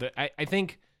don't know. I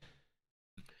think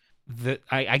that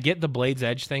I get the Blade's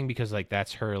Edge thing because like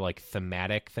that's her like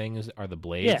thematic things are the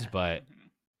blades, but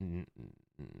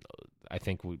I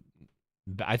think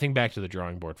back to the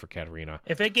drawing board for Katarina.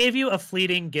 If it gave you a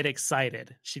fleeting get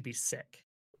excited, she'd be sick.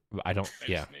 But I don't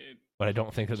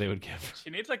think that they would give. She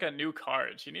needs like a new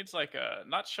card. She needs like a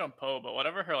not shampoo, but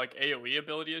whatever her like AoE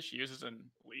ability is she uses in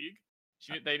League.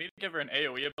 They need to give her an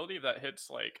AoE ability that hits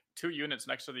like 2 units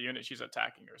next to the unit she's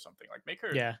attacking or something. Like make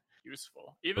her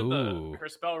useful. Even her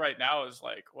spell right now is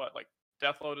like what, like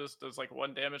Death Lotus does like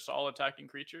 1 damage to all attacking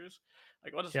creatures.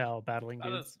 Like what is all battling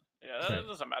dudes. That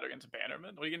doesn't matter against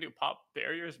Bannerman. What are you gonna do? Pop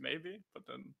barriers maybe, but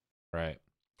then right.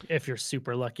 If you're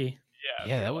super lucky.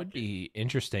 Yeah, that would be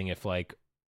interesting if like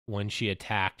when she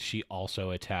attacked, she also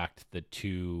attacked the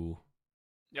 2.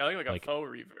 Yeah, like a faux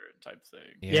reaver type thing.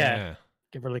 Yeah.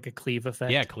 Give her like a cleave effect.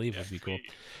 Yeah, cleave would be cool.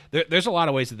 There's a lot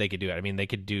of ways that they could do it. I mean, they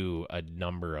could do a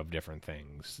number of different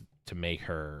things to make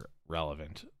her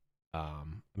relevant. I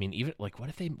mean, even like what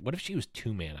if she was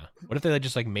 2 mana? What if they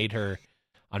just like made her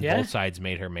on both sides,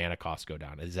 made her mana cost go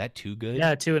down? Is that too good?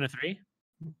 Yeah, 2 and a 3.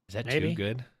 Is that too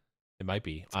good? It might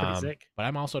be. It's pretty sick. But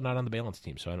I'm also not on the balance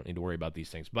team, so I don't need to worry about these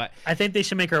things. But I think they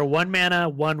should make her a 1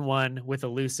 mana 1/1 with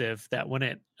elusive that when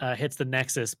it hits the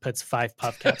Nexus puts 5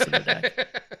 puff caps in the deck.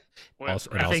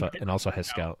 and also has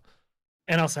Scout.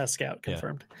 And also has Scout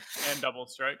confirmed. And double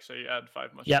strike, so you add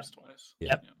 5 mushrooms twice.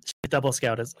 Yep. Double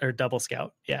Scout double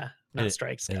Scout. Yeah. Not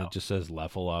strike Scout. And it just says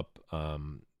level up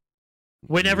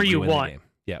whenever you want.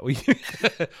 Yeah, we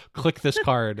click this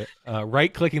card.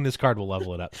 Right-clicking this card will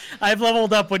level it up. I've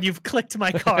leveled up when you've clicked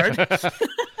my card. I saw a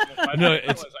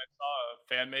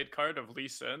fan-made card of Lee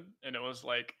Sin, and it was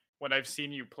like, when I've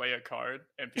seen you play a card,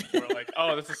 and people were like,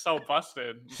 "Oh, this is so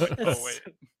busted." Like, oh wait.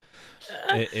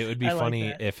 It would be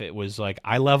funny if it was like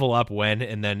I level up when,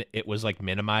 and then it was like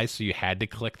minimized, so you had to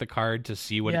click the card to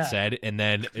see what it said, and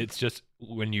then it's just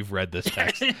when you've read this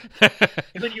text.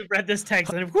 When you've read this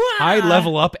text, and I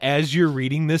level up as you're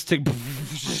reading this.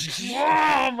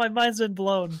 My mind's been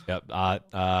blown. Yep.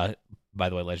 By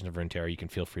the way, Legend of Runeterra, you can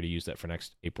feel free to use that for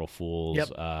next April Fools. Yep.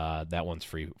 That one's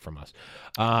free from us.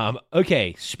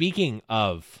 Okay, speaking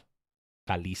of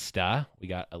Kalista, we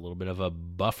got a little bit of a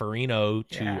bufferino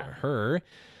to her.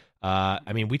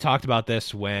 I mean, we talked about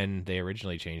this when they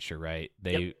originally changed her, right?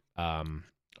 They are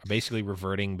basically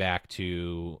reverting back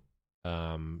to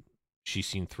she's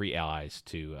seen 3 allies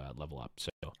to level up. So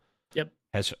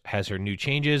has her new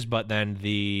changes, but then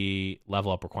the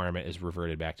level up requirement is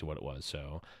reverted back to what it was.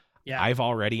 So I've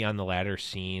already on the ladder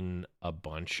seen a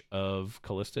bunch of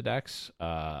Kalista decks.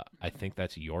 I think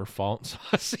that's your fault,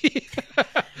 Saucy.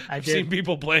 I've seen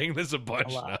people playing this a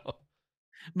bunch now.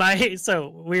 So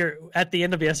we're at the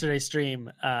end of yesterday's stream.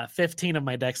 15 of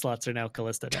my deck slots are now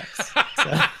Kalista decks.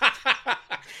 So.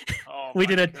 We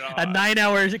did a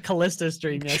 9-hour Kalista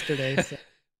stream yesterday. So.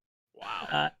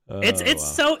 Wow.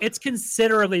 It's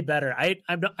considerably better.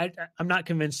 I'm not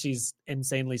convinced she's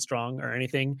insanely strong or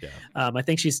anything. I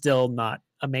think she's still not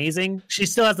amazing. She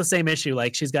still has the same issue.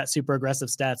 Like she's got super aggressive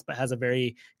stats, but has a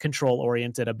very control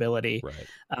oriented ability. Right.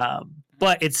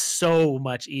 But it's so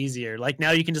much easier. Like now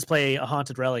you can just play a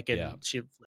Haunted Relic and she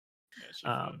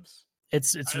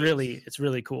it's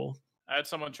really cool. I had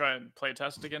someone try and play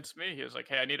test against me. He was like,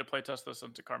 "Hey, I need to play test this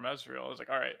into Karmazriel." I was like,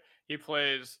 "All right." He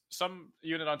plays some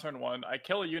unit on turn 1. I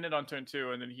kill a unit on turn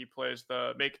 2, and then he plays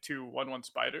the make 2 1/1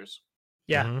 spiders.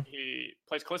 Yeah. Mm-hmm. He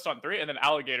plays Kalista on 3, and then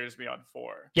alligators me on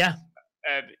 4. Yeah.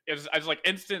 And I was like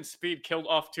instant speed killed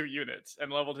off 2 units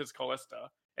and leveled his Kalista.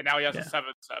 and now he has Yeah. a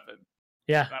 7/7.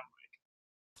 Yeah. And I'm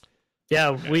Yeah,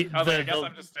 okay. I guess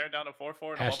I'm just staring down a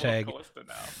 4/4 and a level Hashtag of Callista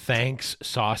now. thanks,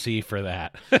 Saucy, for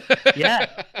that.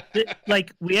 Yeah.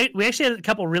 Like we actually had a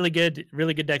couple really good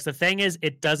decks. The thing is,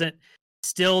 it doesn't.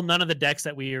 Still, none of the decks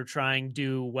that we are trying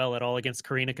do well at all against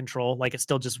Karina control. Like it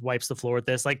still just wipes the floor with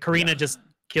this. Like Karina just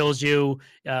kills you.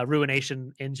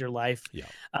 Ruination ends your life. Yeah.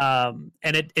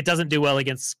 And it doesn't do well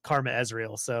against Karma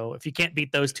Ezreal. So if you can't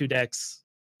beat those two decks,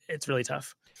 it's really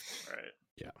tough. Right.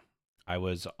 Yeah. I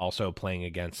was also playing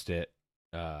against it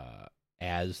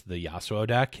as the Yasuo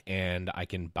deck, and I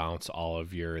can bounce all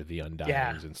of the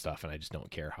Undyings and stuff, and I just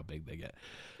don't care how big they get.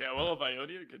 Yeah, Will of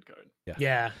Ionia, good card.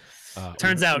 Yeah.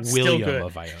 Turns out still William good.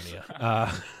 of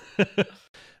Ionia.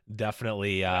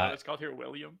 Definitely. It's called here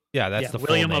William. Yeah, that's the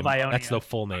William full of name. Ionia. That's the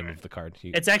full name of the card.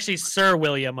 It's actually Sir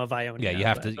William of Ionia. Yeah, you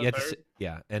have but- to.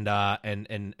 Yeah,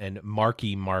 and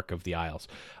Marky Mark of the Isles.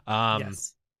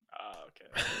 Yes.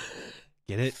 Okay.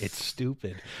 Get it? It's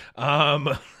stupid.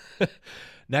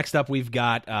 Next up, we've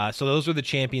got so those are the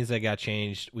champions that got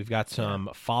changed. We've got some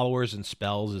followers and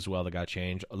spells as well that got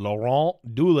changed. Laurent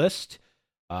Duelist,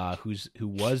 who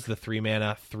was the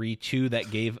 3-mana 3/2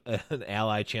 that gave an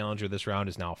ally challenger this round,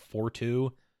 is now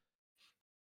 4/2.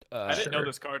 I didn't know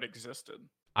this card existed.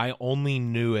 I only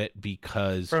knew it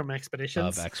because From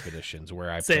Expeditions. of Expeditions,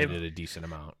 where I Same. played it a decent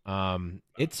amount.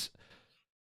 It's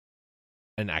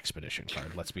an expedition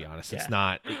card. Let's be honest. It's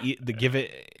not the give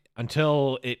it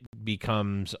until it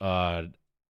becomes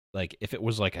like if it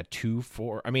was like a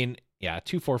 2/4. I mean, yeah,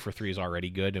 2/4 for 3 is already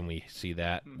good, and we see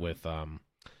that with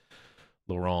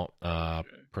Laurent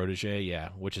Protege, yeah,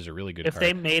 which is a really good If card.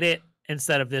 they made it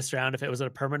instead of this round, if it was a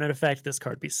permanent effect, this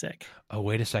card would be sick. Oh,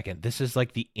 wait a second. This is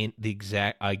like the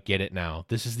exact. I get it now.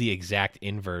 This is the exact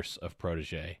inverse of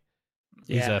Protege.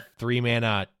 He's a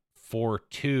 3-mana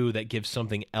 4/2 that gives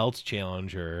something else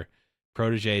challenger.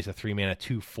 Protege is a 3-mana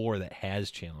 2/4 that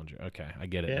has challenger. Okay, I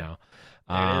get it now.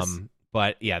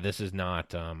 But yeah, this is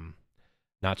not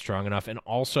strong enough, and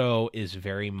also is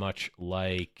very much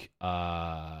like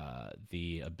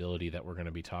the ability that we're going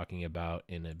to be talking about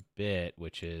in a bit,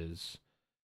 which is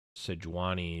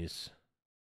Sejuani's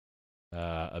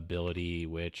ability,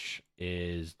 which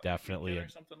is definitely or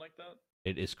something like that.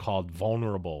 It is called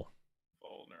Vulnerable.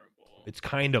 It's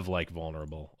kind of like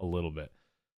Vulnerable, a little bit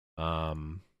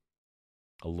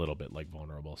like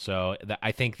Vulnerable. So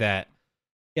I think that,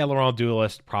 yeah, Laurent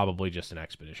Duelist, probably just an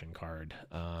expedition card.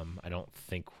 I don't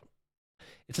think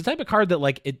it's the type of card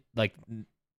that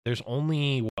there's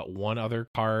only one other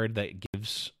card that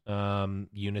gives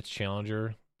units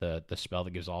challenger, the spell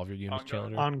that gives all of your units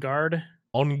challenger. On Guard.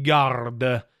 On Guard.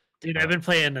 Dude, I've been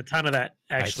playing a ton of that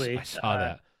actually. I saw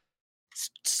that.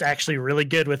 It's actually really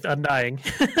good with Undying.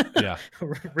 Yeah.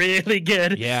 Really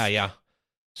good. Yeah.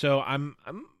 So I'm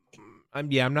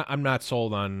not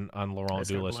sold on Laurent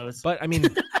Duelist, but I mean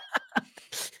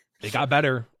they got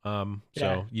better.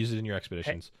 So use it in your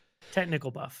expeditions.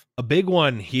 Technical buff. A big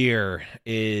one here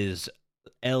is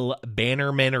El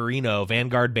Bannerman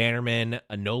Vanguard Bannerman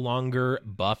no longer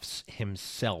buffs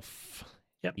himself.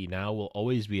 Yep. He now will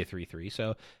always be a 3/3.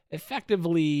 So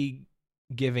effectively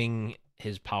giving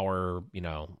his power,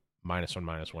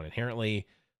 -1/-1 inherently.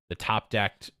 The top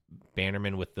decked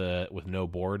Bannerman with no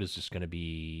board is just going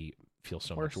to feel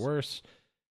so much worse.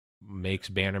 Makes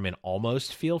Bannerman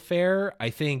almost feel fair. I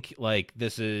think like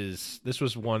this was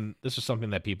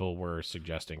something that people were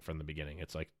suggesting from the beginning.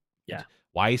 It's like,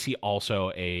 why is he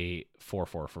also a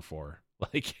 4/4 for 4?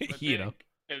 Like,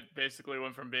 it basically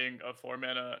went from being a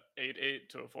 4-mana 8/8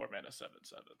 to a 4-mana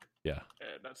 7/7. Yeah,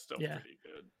 and that's still pretty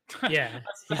good. Yeah,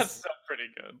 that's still pretty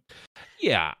good.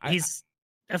 Yeah, he's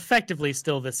effectively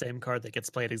still the same card that gets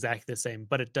played exactly the same,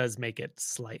 but it does make it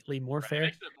slightly more fair. It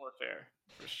makes it more fair.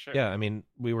 For sure. Yeah, I mean,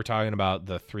 we were talking about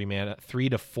the 3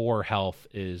 to 4 health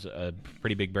is a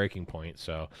pretty big breaking point.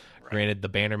 So, granted, the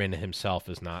Bannerman himself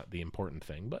is not the important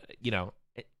thing, but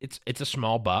it's a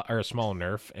small or a small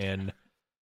nerf, and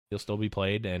he'll still be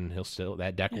played, and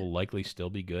that deck will likely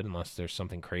still be good unless there's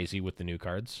something crazy with the new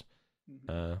cards.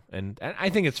 And I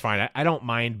think it's fine. I don't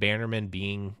mind Bannerman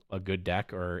being a good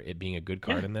deck or it being a good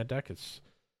card in that deck. It's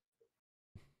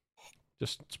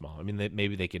just small. I mean,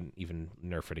 maybe they can even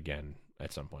nerf it again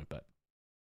at some point, but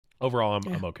overall,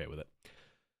 I'm okay with it.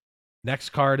 Next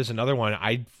card is another one.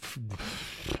 I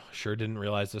sure didn't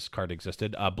realize this card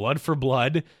existed. Blood for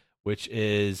Blood, which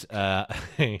is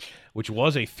which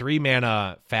was a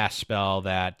 3-mana fast spell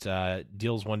that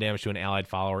deals 1 damage to an allied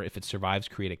follower. If it survives,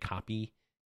 create a copy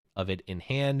of it in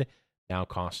hand. Now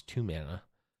costs 2 mana.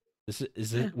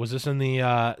 Was this in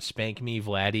the Spank Me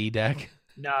Vladdy deck?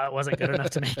 No, it wasn't good enough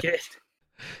to make it.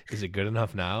 Is it good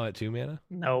enough now at 2 mana?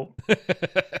 No,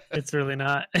 it's really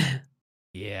not.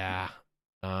 Yeah.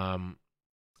 But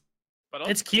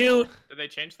It's cute. Did they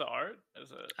change the art?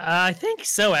 Is it? I think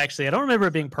so. Actually, I don't remember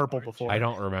it being purple before. I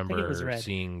don't it remember was red.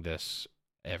 seeing this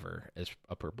ever as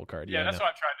a purple card. Yeah, that's what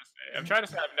I'm trying to say. I'm trying to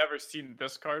say I've never seen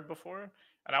this card before,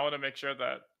 and I want to make sure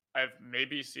that I've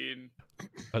maybe seen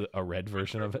a red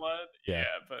version of it. Blood. Yeah,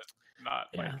 but not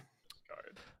like this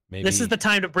card. Maybe This is the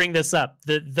time to bring this up.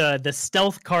 The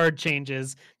stealth card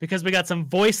changes because we got some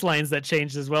voice lines that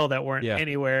changed as well that weren't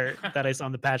anywhere that I saw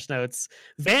in the patch notes.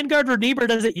 Vanguard Redeemer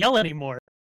doesn't yell anymore.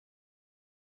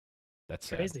 That's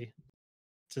sad. Crazy.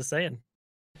 Just saying.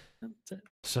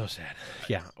 So sad.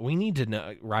 Yeah, we need to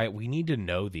know, right? We need to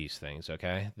know these things,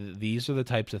 okay? These are the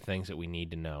types of things that we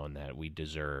need to know and that we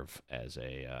deserve as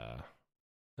a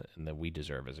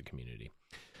community.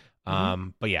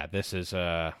 But yeah, this is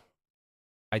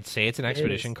I'd say it's an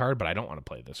expedition card, but I don't want to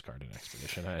play this card in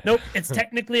expedition. Nope, it's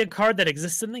technically a card that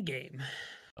exists in the game.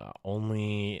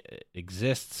 Only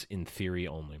exists in theory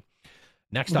only.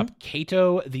 Next up,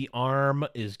 Kato the Arm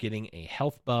is getting a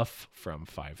health buff from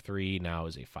 5/3, now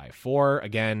is a 5/4.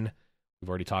 Again, we've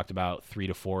already talked about 3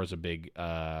 to 4 is a big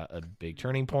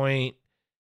turning point.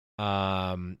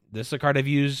 This is a card I've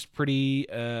used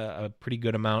a pretty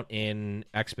good amount in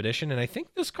expedition, and I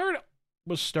think this card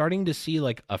was starting to see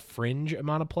like a fringe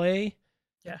amount of play.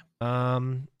 Yeah.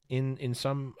 In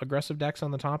some aggressive decks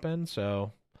on the top end,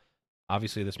 so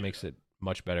obviously this makes it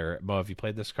much better. Mo, have you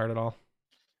played this card at all?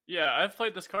 Yeah, I've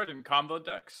played this card in combo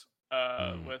decks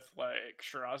with like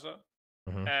Shiraza.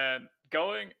 And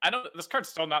I know this card's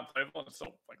still not playable and it's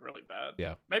still like really bad.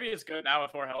 Yeah. Maybe it's good now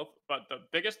with 4 health, but the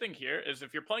biggest thing here is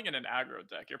if you're playing in an aggro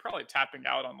deck, you're probably tapping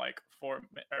out on like 4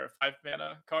 or 5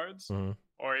 mana cards.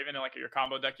 Or even in like your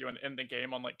combo deck, you want to end the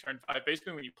game on like turn 5.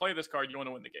 Basically, when you play this card, you want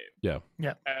to win the game. Yeah.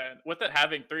 Yeah. And with it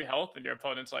having 3 health and your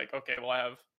opponent's like, okay, well, I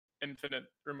have infinite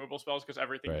removal spells because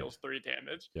everything deals 3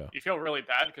 damage. Yeah. You feel really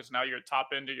bad because now your top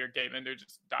ender, your game ender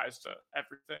just dies to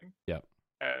everything. Yeah.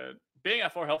 And being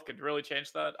at 4 health could really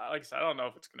change that. Like I said, I don't know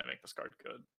if it's going to make this card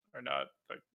good or not,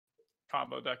 like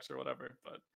combo decks or whatever,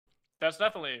 but that's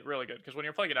definitely really good because when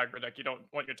you're playing an aggro deck, you don't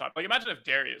want your top. Like imagine if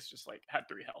Darius just like had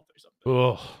 3 health or something.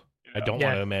 Oh, you know? I don't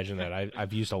want to imagine that.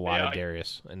 I've used a lot of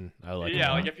Darius, and I like.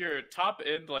 Yeah, like if your top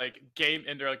end, like game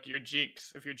ender, like your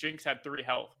Jinx, if your Jinx had 3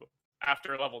 health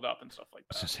after leveled up and stuff like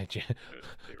that. So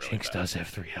Jinx does have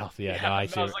 3 health. Yeah, no, I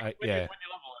see. When you level it up.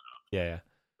 Yeah.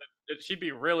 She'd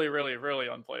be really, really, really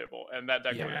unplayable, and that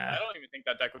deck. I don't even think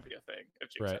that deck would be a thing if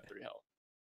Jinx had 3 health.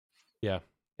 Yeah,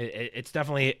 it's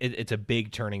definitely it's a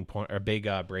big turning point or a big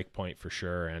break point for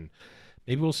sure, and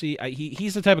maybe we'll see.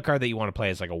 He's the type of card that you want to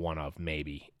play as like a one of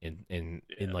maybe in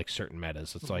like certain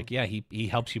metas. It's like he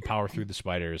helps you power through the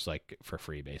spiders like for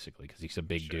free basically because he's a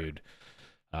big dude,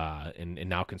 and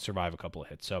now can survive a couple of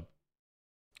hits. So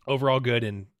overall good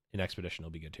in expedition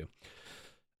will be good too.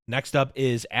 Next up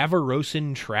is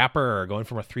Avarosan Trapper, going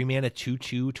from a 3 mana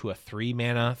 2/2 to a 3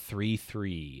 mana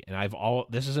 3/3. And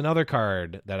this is another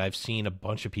card that I've seen a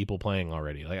bunch of people playing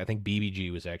already. Like I think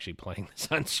BBG was actually playing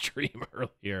this on stream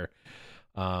earlier.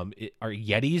 Are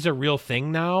Yetis a real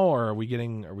thing now, or are we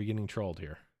getting trolled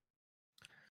here?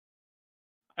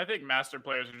 I think master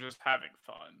players are just having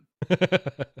fun.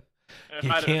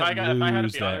 If I had to be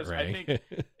honest,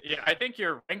 I think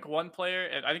your rank 1 player,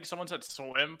 and I think someone said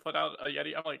Swim put out a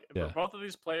Yeti. I'm like, both of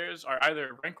these players are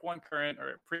either rank 1 current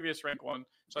or previous rank 1,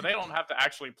 so they don't have to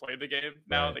actually play the game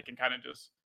now. Right. They can kind of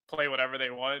just play whatever they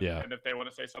want, and if they want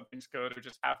to say something's good or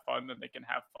just have fun, then they can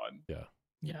have fun.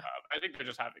 Yeah. I think they're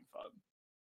just having fun.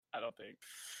 I don't think.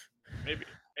 Maybe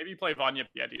you play Vanya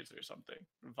Yetis or something.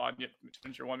 Vanya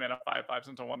turns your 1 mana 5/5s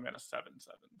into 1 mana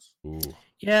 7/7s. Ooh.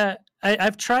 Yeah,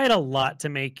 I've tried a lot to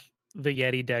make the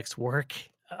Yeti decks work.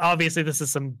 Obviously, this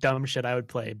is some dumb shit I would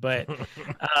play, but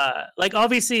like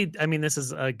obviously, I mean, this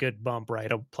is a good bump,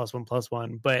 right? A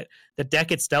 +1/+1, but the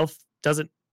deck itself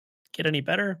doesn't get any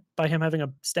better by him having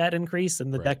a stat increase,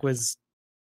 and the deck was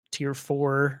tier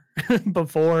 4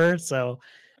 before, so.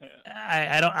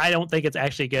 I don't think it's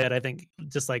actually good. I think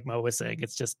just like Mo was saying,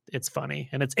 it's funny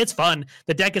and it's fun.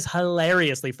 The deck is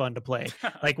hilariously fun to play.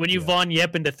 Like when you Von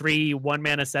Yip into 3 1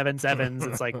 mana 7/7s,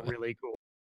 it's like really cool.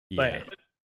 Yeah. But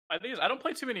I think I don't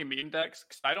play too many meme decks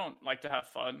because I don't like to have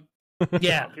fun.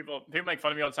 Yeah, people make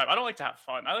fun of me all the time. I don't like to have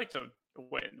fun. I like to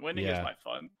win. Winning is my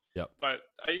fun. Yep. But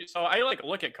I like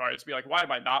look at cards, be like, why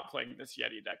am I not playing this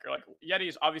Yeti deck? Or like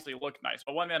Yetis obviously look nice,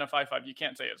 but 1 mana 5/5 you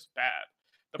can't say it's bad.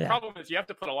 The problem is you have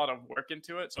to put a lot of work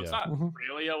into it, so it's not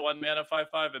really a 1 mana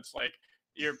 5/5. It's like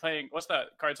you're playing. What's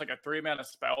that card? It's like a 3 mana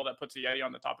spell that puts a Yeti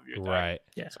on the top of your deck. Right.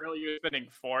 Yeah. So really, you're spending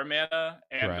 4 mana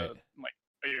and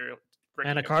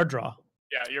and a card draw.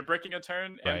 Yeah, you're breaking a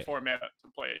turn and 4 mana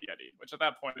to play a Yeti, which at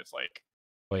that point it's like,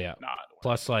 well, yeah. not.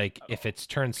 Plus, like, if it's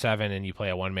turn 7 and you play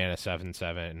a 1 mana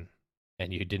 7/7,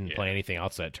 and you didn't play anything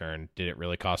else that turn, did it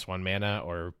really cost 1 mana,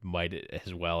 or might it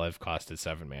as well have costed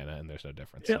 7 mana? And there's no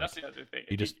difference. Yeah, that's the other thing.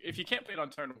 If you can't play it on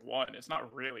turn 1, it's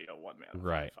not really a 1 mana.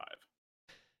 Right. 5.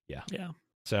 Yeah.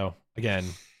 So again,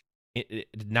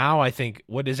 now I think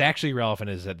what is actually relevant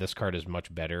is that this card is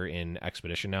much better in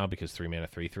Expedition now because 3 mana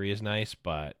 3/3 is nice,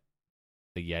 but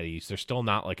the Yetis, there's still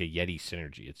not like a Yeti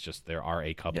synergy. It's just there are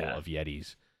a couple of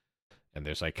Yetis, and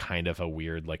there's like kind of a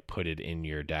weird like put it in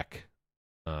your deck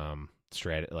theme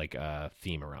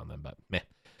around them, but meh.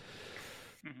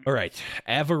 All right,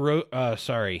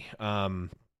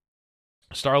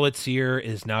 Starlit Seer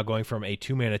is now going from a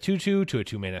 2 mana 2/2 to a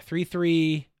 2 mana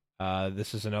 3/3.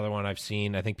 This is another one I've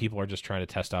seen. I think people are just trying to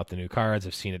test out the new cards.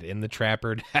 I've seen it in the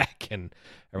Trapper deck, and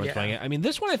everyone's playing it. I mean,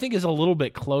 this one I think is a little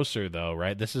bit closer, though,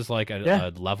 right? This is like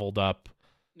a leveled up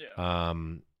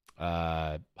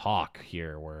Hawk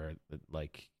here, where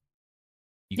like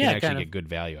you can actually get good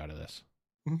value out of this.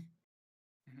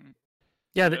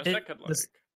 Yeah,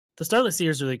 the Starlit Seer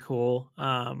is really cool.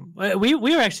 We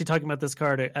were actually talking about this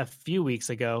card a few weeks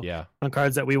ago. Yeah, on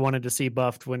cards that we wanted to see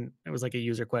buffed when it was like a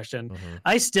user question.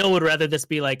 I still would rather this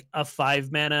be like a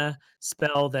 5 mana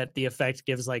spell that the effect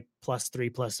gives like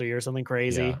 +3/+3 or something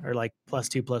crazy, or like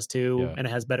 +2/+2, and it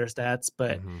has better stats.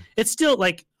 But it's still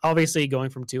like obviously going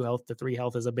from 2 health to 3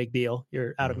 health is a big deal.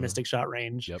 You're out of Mystic Shot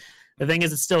range. Yep. The thing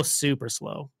is, it's still super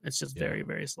slow. It's just very,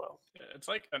 very slow. It's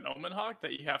like an Omen Hawk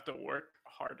that you have to work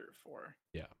harder for.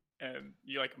 Yeah. And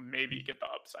you like maybe get the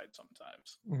upside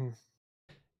sometimes.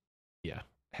 Yeah,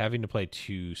 having to play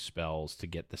 2 spells to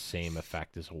get the same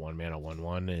effect as a 1 mana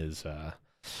 1/1 is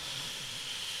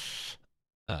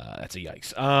that's a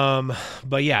yikes.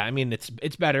 But yeah, I mean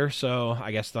it's better, so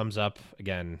I guess thumbs up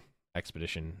again.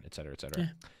 Expedition, etc.,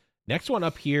 etc. Next one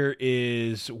up here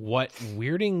is what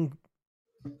Weirding.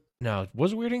 No,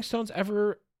 was Weirding Stones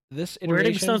ever this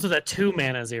iteration? Weirding Stones was a 2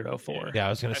 mana 0/4. Yeah, I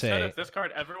was gonna say if this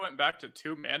card ever went back to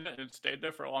 2 mana and it stayed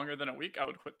there for longer than a week, I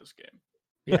would quit this game.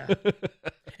 Yeah,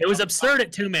 it was absurd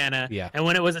at 2 mana. Yeah, and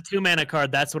when it was a 2 mana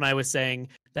card, that's when I was saying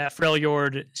that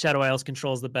Freljord Shadow Isles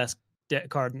controls the best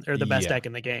card or the best deck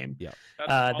in the game. Yeah, then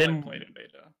I played in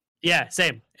beta. Yeah,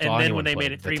 same. And then when they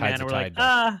made it 3 mana, we're like,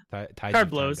 card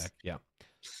blows. Yeah.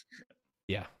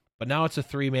 But now it's a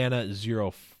 3 mana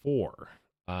 0/4.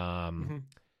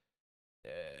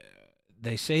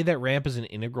 They say that ramp is an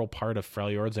integral part of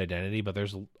Freljord's identity, but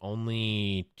there's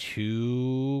only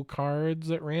 2 cards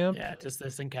that ramp. Yeah, just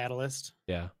this and Catalyst.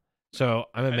 Yeah. So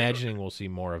I'm imagining we'll see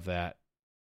more of that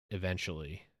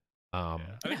eventually. I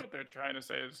think what they're trying to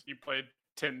say is you played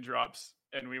 10 drops,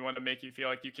 and we want to make you feel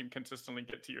like you can consistently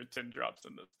get to your 10 drops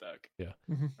in this deck. Yeah.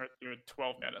 Or your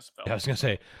 12 mana spell. Yeah, I was going to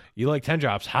say, you like 10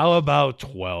 drops. How about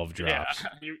 12 drops?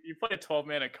 Yeah, you play a 12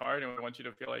 mana card, and we want you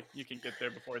to feel like you can get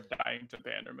there before dying to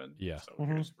Bannerman. Yeah. So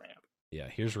here's ramp. Yeah,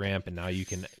 here's ramp, and now you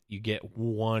get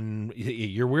one.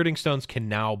 Your Weirding Stones can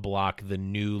now block the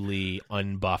newly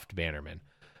unbuffed Bannerman.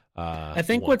 I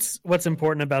think what's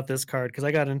important about this card, because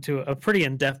I got into a pretty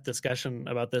in-depth discussion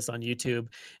about this on YouTube,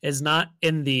 is not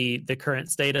in the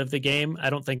current state of the game. I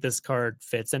don't think this card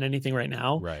fits in anything right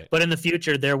now. Right. But in the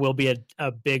future, there will be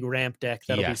a big ramp deck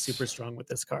that'll be super strong with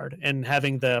this card, and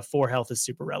having the 4 health is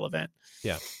super relevant.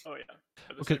 Yeah. Oh yeah.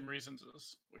 For the same reasons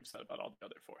as we've said about all the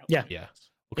other 4 health. Yeah. Yeah.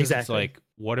 Exactly. It's like,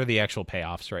 what are the actual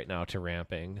payoffs right now to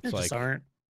ramping? It's like just aren't.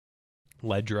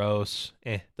 Ledros,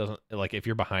 doesn't, like, if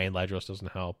you're behind, Ledros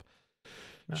doesn't help.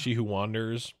 No. She Who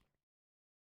Wanders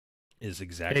is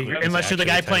exactly unless you're the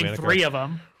guy playing 3 of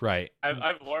them. Right.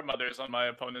 I've Lore Mothers on my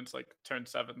opponents like turn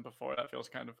 7 before. That feels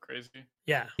kind of crazy.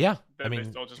 Yeah. Yeah. Then they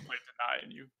still just play deny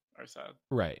and you are sad.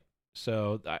 Right.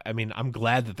 So I mean, I'm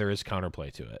glad that there is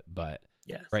counterplay to it, but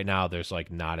right now there's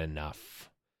like not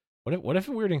enough. What if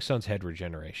Weirding Stones had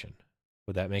regeneration?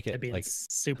 Would that make it like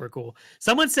super cool?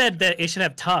 Someone said that it should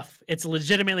have tough. It's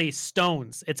legitimately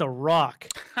stones. It's a rock.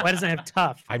 Why doesn't it have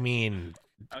tough? I mean,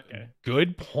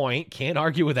 good point. Can't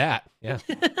argue with that. Yeah.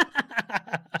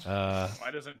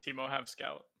 Why doesn't Teemo have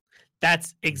Scout?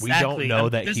 That's exactly. We don't know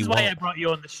that this he is won't. Why I brought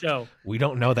you on the show. We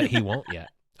don't know that he won't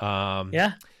yet.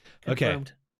 Yeah.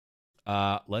 Confirmed.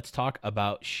 Okay. Let's talk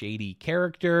about Shady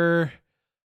Character.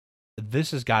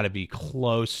 This has got to be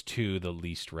close to the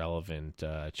least relevant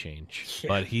change,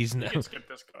 but he's you can skip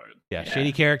this card. Yeah,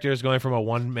 Shady Character is going from a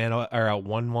 1 mana or a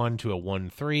 1/1 to a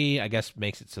 1/3. I guess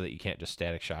makes it so that you can't just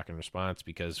static shock in response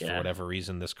because for whatever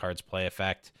reason this card's play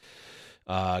effect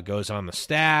goes on the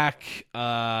stack.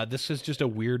 This is just a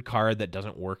weird card that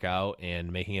doesn't work out,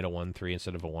 and making it a 1/3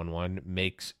 instead of a 1/1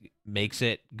 makes makes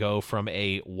it go from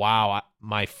a wow,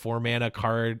 my 4-mana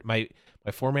card, my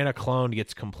 4-mana clone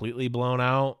gets completely blown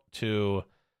out to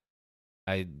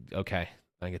I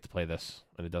get to play this,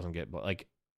 and it doesn't get like,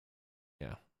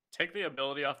 yeah. Take the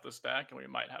ability off the stack, and we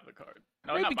might have a card.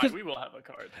 No, Right, not because- might. We will have a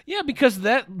card. Yeah, because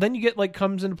then you get like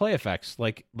comes into play effects,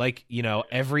 like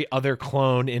every other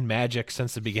clone in Magic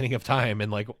since the beginning of time,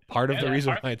 and like part of the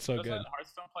reason why it's so doesn't good.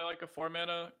 Hearthstone play like a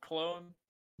 4-mana clone?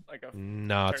 Like a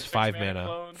No, it's 6 5 mana mana,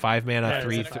 clone? 5 mana, Yeah,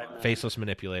 3 it's like- faceless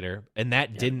manipulator, and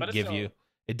that didn't but it's give still-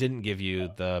 you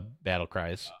the battle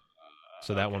cries,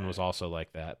 so that one okay. was also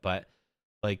like that, but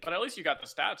like But at least you got the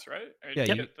stats, right? Or Yeah,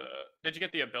 did you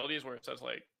get the abilities where it says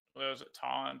like, what was it,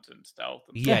 taunt and stealth?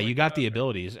 And yeah, stuff you like got that? the Or-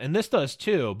 abilities, and this does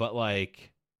too, but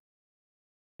like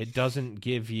it doesn't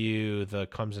give you the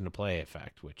comes into play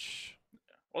effect, which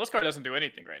Well, this card doesn't do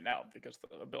anything right now because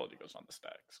the ability goes on the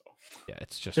stack. So yeah,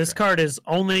 it's just This card is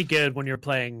only good when you're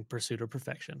playing Pursuit of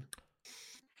Perfection.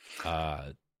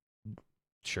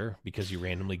 Sure, because you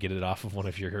randomly get it off of one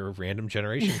of your random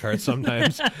generation cards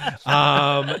sometimes.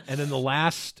 And then the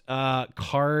last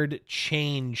card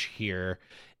change here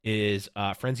is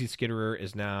Frenzied Skitterer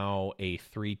is now a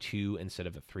 3/2 instead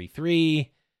of a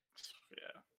 3/3.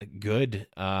 yeah, Good.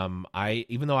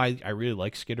 Even though I really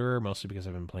like Skitterer, mostly because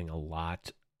I've been playing a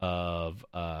lot of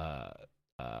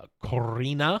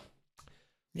Corina.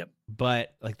 Yep.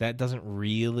 But like that doesn't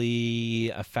really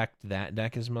affect that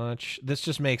deck as much. This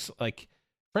just makes like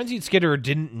Frenzied Skitterer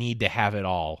didn't need to have it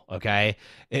all, okay?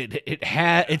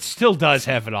 It still does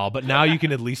have it all, but now you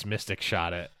can at least Mystic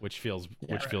Shot it, which feels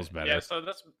better. Yeah, so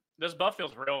this buff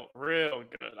feels real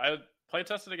good. I play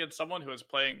tested against someone who was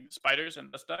playing spiders in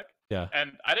this deck. Yeah.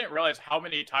 And I didn't realize how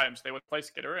many times they would play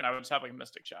Skitterer and I would just have like a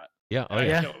Mystic Shot. Yeah, oh And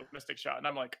yeah. I'd kill it with Mystic Shot. And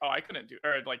I'm like, oh, I couldn't do,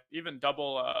 or like even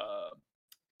double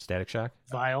Static Shock.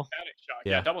 Vile. static shock.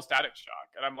 Yeah. Yeah, double static shock.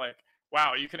 And I'm like,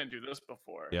 wow, you couldn't do this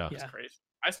before. Yeah. It's Yeah. crazy.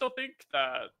 I still think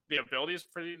that the ability is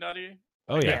pretty nutty.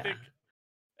 Oh I yeah. think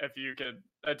if you could,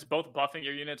 it's both buffing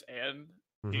your units and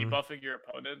Mhm. debuffing your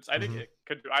opponents. I think Mhm. it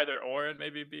could do either or and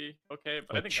maybe be okay.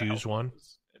 But I Like think choose the one? health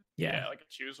is- Yeah. like a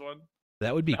choose one.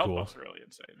 That would be The health cool. buff's really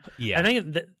insane. Yeah. I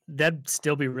think that'd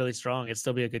still be really strong. It'd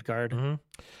still be a good card. Mhm.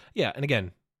 Yeah, and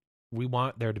again, we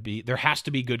want there has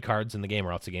to be good cards in the game,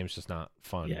 or else the game's just not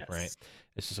fun, Yes. right?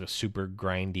 It's just a super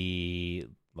grindy,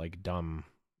 like dumb.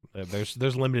 There's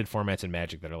limited formats in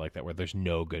Magic that are like that, where there's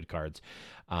no good cards,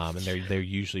 and they're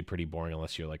usually pretty boring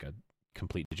unless you're like a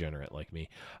complete degenerate like me.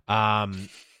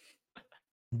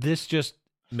 This just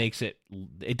makes it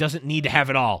doesn't need to have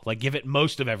it all. Like, give it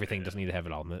most of everything, doesn't need to have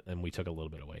it all, and we took a little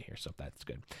bit away here, so that's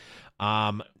good.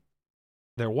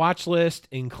 Their watch list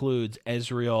includes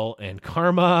Ezreal and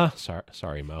Karma.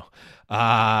 Sorry, Mo.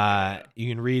 You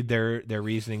can read their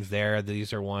reasonings there.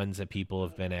 These are ones that people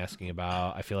have been asking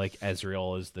about. I feel like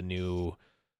Ezreal is the new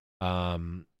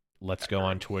let's go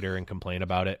on Twitter and complain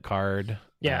about it card.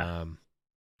 Yeah.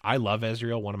 I love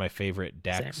Ezreal, one of my favorite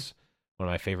decks, Same. one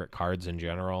of my favorite cards in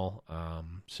general.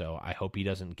 So I hope he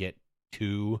doesn't get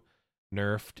too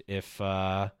nerfed if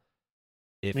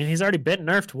I mean, he's already been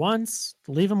nerfed once.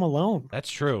 Leave him alone. that's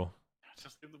true.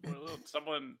 Just leave the boy alone.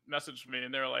 Someone messaged me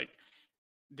and they were like,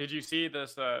 "Did you see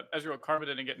this? Ezreal Karma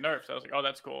didn't get nerfed." I was like, "Oh,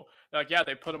 that's cool." They're like, "Yeah,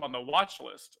 they put him on the watch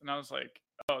list," and I was like,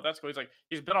 "Oh, that's cool." He's like,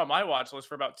 "He's been on my watch list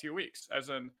for about 2 weeks." As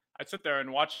in, I sit there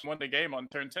and watch him win the game on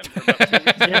turn 10 for about 2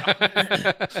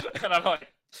 weeks. now. And I'm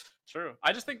like, true.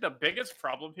 I just think the biggest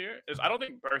problem here is I don't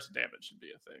think burst damage should be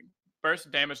a thing.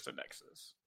 Burst damage to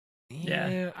Nexus.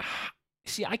 Yeah.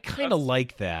 See, I kind of That's-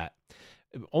 like that,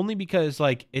 only because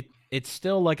like it's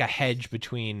still like a hedge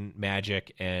between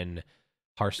Magic and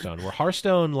Hearthstone, where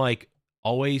Hearthstone like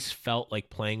always felt like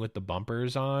playing with the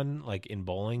bumpers on, like in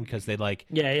bowling, because they like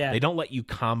Yeah. they don't let you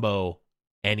combo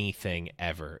anything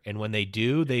ever, and when they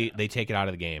do, they take it out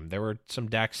of the game. There were some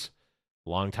decks a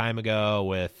long time ago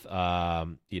with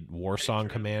Warsong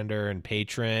Commander and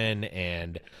Patron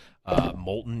and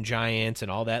Molten Giants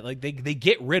and all that. Like they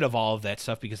get rid of all of that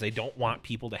stuff because they don't want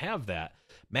people to have that.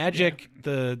 Magic,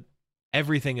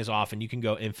 everything is off, and you can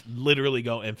go literally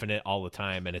go infinite all the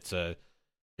time, and it's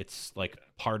like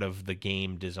part of the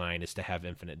game design is to have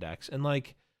infinite decks. And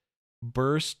like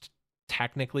burst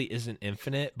technically isn't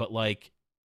infinite, but like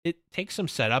it takes some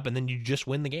setup, and then you just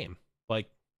win the game. Like,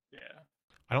 Yeah.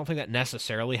 I don't think that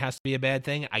necessarily has to be a bad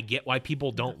thing. I get why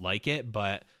people don't like it,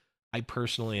 but I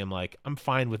personally am like, I'm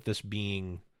fine with this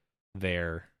being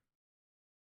there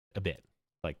a bit.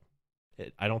 Like,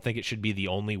 I don't think it should be the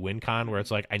only win con where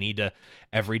it's like,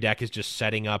 every deck is just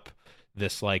setting up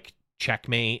this like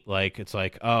checkmate. Like, it's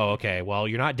like, oh, okay, well,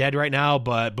 you're not dead right now,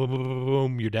 but boom, boom, boom,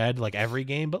 boom, you're dead like every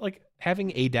game. But like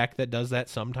having a deck that does that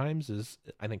sometimes is,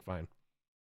 I think, fine.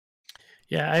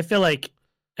 Yeah, I feel like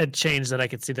a change that I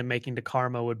could see them making to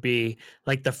Karma would be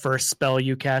like the first spell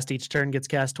you cast each turn gets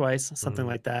cast twice, something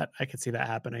like that. I could see that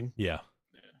happening. Yeah.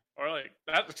 Or like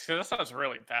that sounds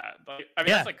really bad. Like, I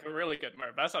mean, that's like a really good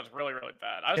nerf. That sounds really, really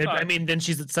bad. I mean, then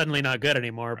she's suddenly not good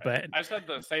anymore. Right. But I said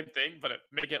the same thing, but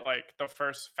make it like the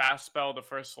first fast spell, the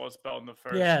first slow spell, and the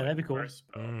first. Yeah, that'd be cool.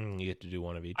 You get to do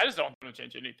one of each. I just don't want to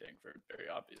change anything for very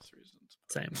obvious reasons.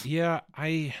 Same. Yeah,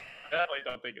 I definitely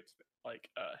don't think it's like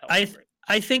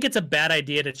I think it's a bad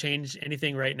idea to change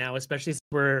anything right now, especially since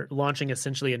we're launching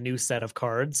essentially a new set of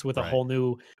cards with a whole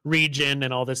new region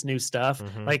and all this new stuff.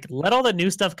 Like, let all the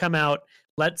new stuff come out.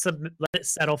 Let it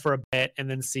settle for a bit, and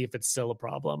then see if it's still a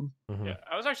problem. Yeah,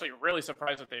 I was actually really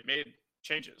surprised that they made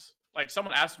changes. Like,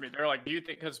 someone asked me, they're like, "Do you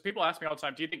think?" Because people ask me all the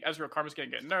time, "Do you think Ezreal Karma's gonna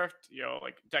get nerfed?" You know,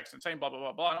 like Dex Insane, blah blah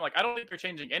blah blah. And I'm like, I don't think they're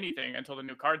changing anything until the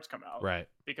new cards come out. Right.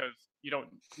 Because you don't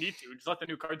need to. Just let the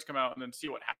new cards come out and then see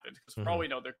what happens. Because for all we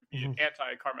know, there could be an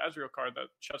anti-Karma Ezreal card that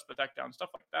shuts the deck down,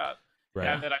 stuff like that. Right.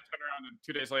 And then I turn around and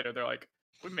 2 days later, they're like,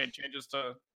 "We made changes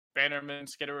to Bannerman,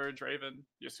 Skitterer, Draven,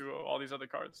 Yasuo, all these other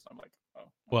cards." I'm like, oh.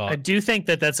 Well, I do think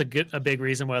that that's a big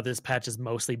reason why this patch is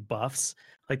mostly buffs.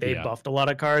 Like, they buffed a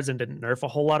lot of cards and didn't nerf a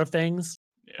whole lot of things.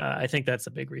 Yeah. I think that's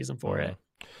a big reason for it.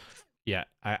 Yeah,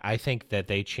 I think that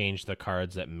they changed the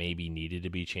cards that maybe needed to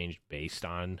be changed based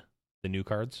on the new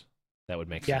cards. That would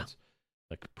make sense.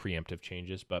 Like preemptive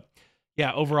changes. But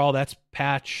yeah, overall, that's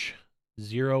patch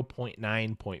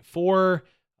 0.9.4.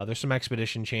 There's some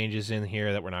expedition changes in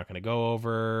here that we're not going to go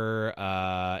over,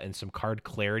 and some card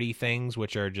clarity things,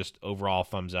 which are just overall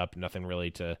thumbs up. Nothing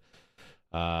really to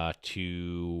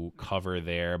cover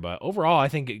there, but overall, I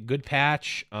think a good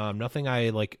patch. Nothing I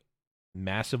like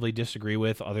massively disagree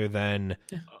with, other than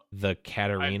the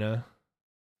Katarina.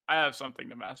 I have something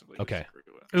to massively disagree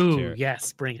with. Ooh,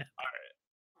 yes, bring it. All right.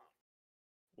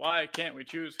 Why can't we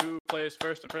choose who plays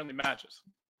first in friendly matches?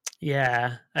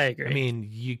 Yeah, I agree. I mean,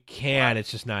 you can. It's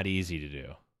just not easy to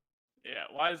do. Yeah,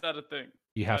 why is that a thing?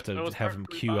 You have to have them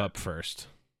queue up first.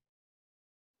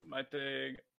 My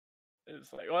thing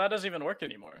is like, well, that doesn't even work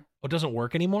anymore. Oh, it doesn't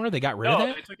work anymore? They got rid of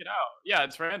that? They took it out. Yeah,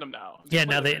 it's random now.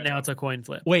 Now it's a coin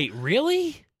flip. Wait,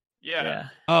 really? Yeah.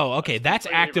 Oh, okay. That's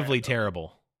actively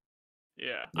terrible.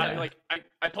 Yeah. I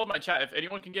told my chat, if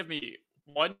anyone can give me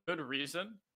one good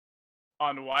reason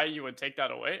on why you would take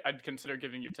that away, I'd consider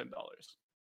giving you $10.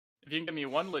 If you can give me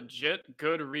one legit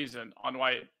good reason on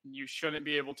why you shouldn't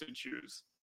be able to choose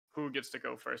who gets to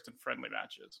go first in friendly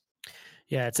matches.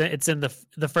 Yeah, it's in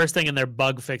the first thing in their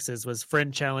bug fixes was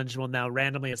friend challenge will now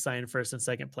randomly assign first and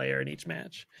second player in each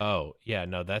match. Oh, yeah,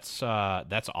 no, that's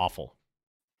awful.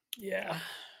 Yeah.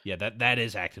 Yeah, that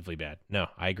is actively bad. No,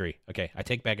 I agree. Okay, I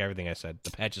take back everything I said.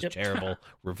 The patch is terrible.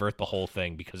 Revert the whole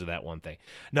thing because of that one thing.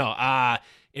 No,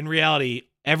 in reality,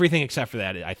 everything except for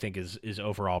that I think is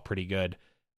overall pretty good.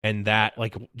 And that,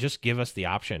 like, just give us the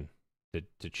option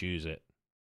to choose it.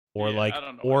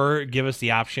 Or give us the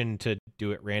option to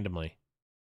do it randomly.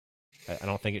 I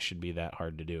don't think it should be that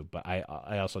hard to do, but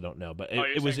I also don't know. But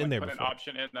it was in there before. Put an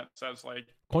option in that says like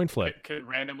coin flip. It could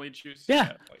randomly choose.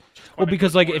 Yeah. Well,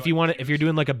 because like if you're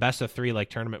doing like a best of 3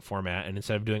 like tournament format, and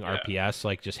instead of doing RPS,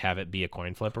 like just have it be a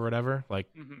coin flip or whatever, like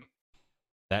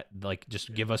that, like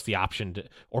just give us the option to,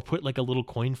 or put like a little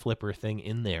coin flipper thing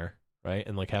in there, right?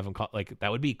 And like have them call, like that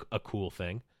would be a cool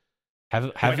thing. I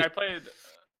played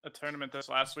a tournament this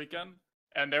last weekend,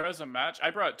 and there was a match. I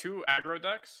brought 2 aggro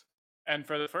decks. And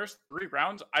for the first 3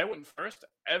 rounds, I went first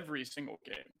every single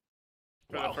game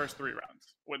for the first 3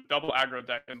 rounds with double aggro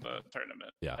deck in the tournament.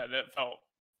 Yeah. And it felt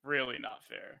really not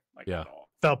fair, at all.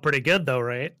 Felt pretty good though,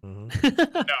 right? Mm-hmm.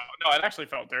 no, it actually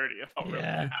felt dirty. It felt really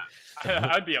bad.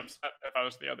 I'd be upset if I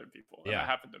was the other people. And that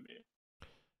happened to me.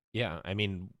 Yeah, I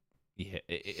mean,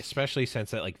 especially since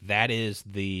that is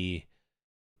the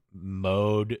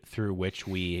mode through which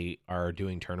we are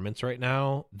doing tournaments right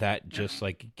now. That just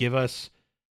give us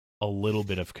a little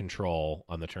bit of control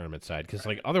on the tournament side, because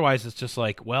otherwise it's just do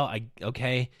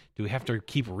we have to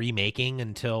keep remaking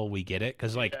until we get it?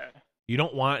 Because you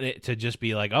don't want it to just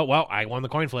be like, oh well, I won the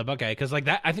coin flip, okay? Because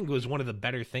that I think was one of the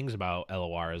better things about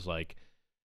LOR is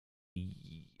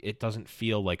it doesn't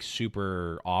feel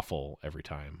super awful every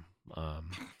time. But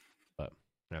I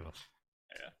don't know.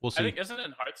 Yeah. We'll see. I think, isn't it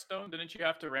in Hearthstone? Didn't you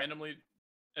have to randomly?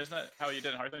 Isn't that how you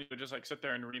did in Hearthstone? You would just sit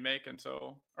there and remake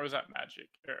until, or was that Magic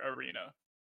or Arena?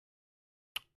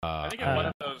 I think in one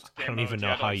of those game I don't even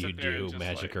know how you do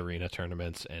Magic Arena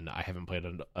tournaments, and I haven't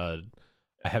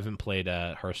played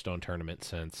a Hearthstone tournament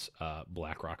since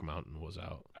Blackrock Mountain was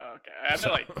out. Okay, I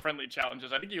had friendly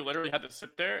challenges. I think you literally had to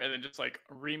sit there and then just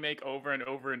remake over and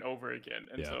over and over again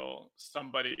until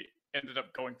somebody ended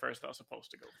up going first that was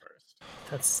supposed to go first.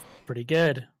 That's pretty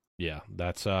good. Yeah,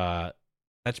 that's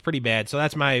pretty bad. So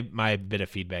that's my bit of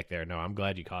feedback there. No, I'm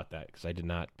glad you caught that because I did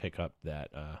not pick up that.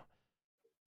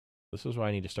 This is why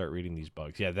I need to start reading these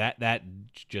bugs. Yeah, that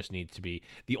just needs to be.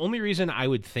 The only reason I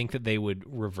would think that they would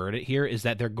revert it here is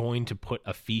that they're going to put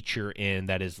a feature in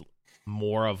that is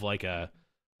more of like a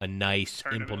nice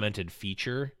implemented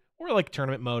feature, or like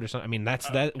tournament mode or something. I mean,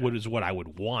 is what I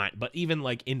would want. But even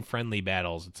like in friendly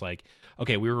battles, it's like,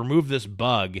 okay, we remove this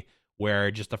bug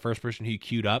where just the first person who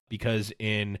queued up, because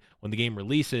when the game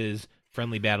releases,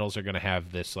 friendly battles are going to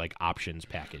have this like options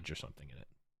package or something in it.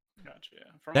 Gotcha.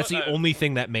 Yeah. That's the only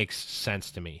thing that makes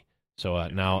sense to me. So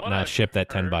now ship that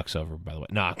 $10 over, by the way.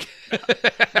 No,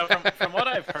 from what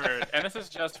I've heard, and this is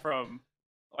just from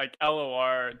like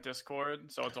LOR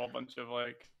Discord, so it's a whole bunch of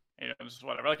like, just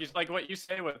whatever. Like what you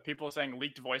say with people saying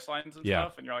leaked voice lines and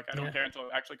stuff, and you're like, I don't care until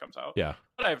it actually comes out. Yeah.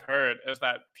 What I've heard is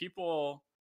that people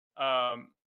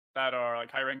that are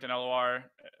like high ranked in LOR,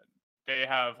 they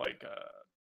have like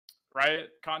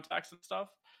Riot contacts and stuff,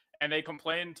 and they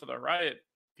complain to the Riot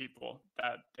people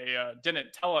that they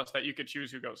didn't tell us that you could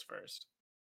choose who goes first,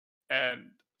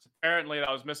 and apparently that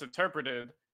was misinterpreted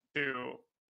to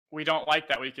we don't like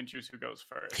that we can choose who goes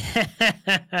first.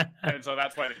 And so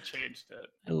that's why they changed it.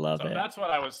 I love it. That's what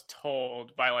I was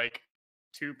told by like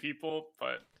 2 people,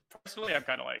 but personally I'm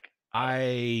kind of like,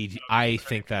 I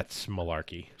think that's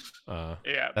malarkey.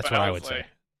 Yeah, that's what I would say,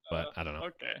 but I don't know.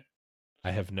 Okay.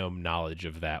 I have no knowledge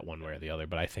of that one way or the other,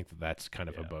 but I think that's kind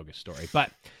of a bogus story.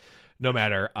 But no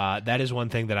matter, that is one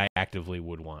thing that I actively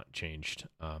would want changed,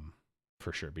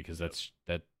 for sure, because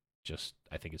that just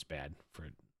I think it's bad for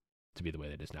it to be the way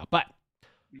that it is now. But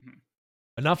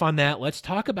enough on that. Let's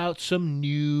talk about some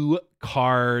new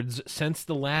cards. Since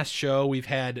the last show, we've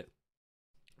had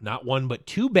not 1 but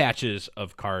 2 batches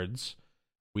of cards.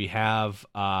 We have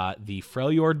the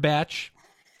Freljord batch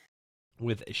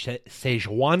with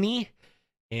Sejuani,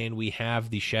 and we have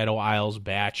the Shadow Isles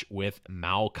batch with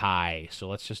Maokai. So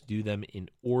let's just do them in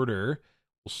order.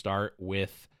 We'll start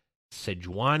with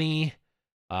Sejuani,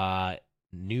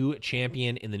 new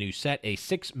champion in the new set, a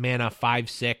 6 mana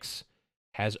 5/6,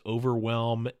 has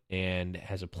Overwhelm and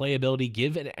has a play ability,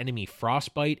 give an enemy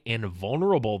Frostbite and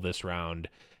Vulnerable this round,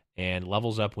 and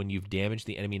levels up when you've damaged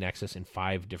the enemy nexus in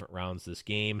 5 different rounds this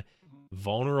game.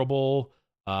 Vulnerable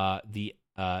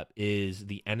is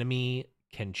the enemy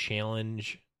can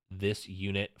challenge this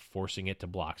unit, forcing it to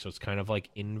block. So it's kind of like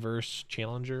inverse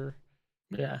challenger.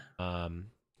 Yeah. And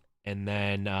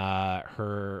then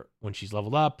when she's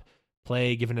leveled up,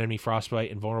 play give an enemy Frostbite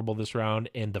and Vulnerable this round,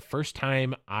 and the first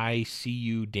time I see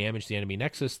you damage the enemy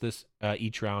nexus this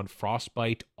each round,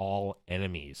 Frostbite all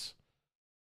enemies.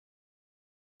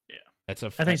 I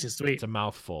think it's sweet. It's a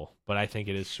mouthful, but I think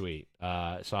it is sweet.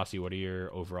 Saucy, what are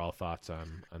your overall thoughts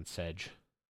on Sedge?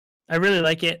 I really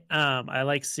like it. I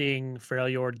like seeing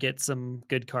Freljord get some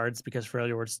good cards because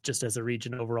Freljord's just as a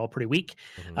region overall pretty weak.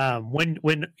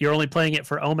 When you're only playing it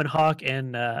for Omen Hawk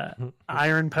and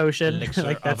Iron Potion, Elixir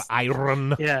like of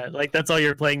Iron. Yeah, like that's all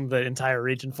you're playing the entire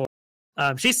region for.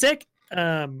 She's sick.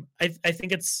 I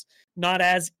think it's not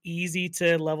as easy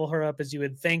to level her up as you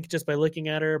would think just by looking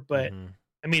at her, but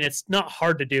I mean it's not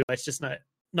hard to do. It's just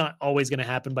not always going to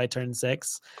happen by turn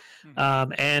 6.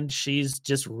 And she's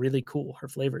just really cool. Her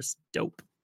flavor's dope.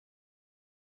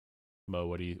 Mo,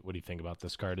 what do you think about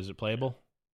this card? Is it playable?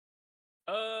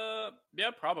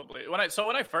 Yeah, probably. When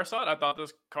I first saw it, I thought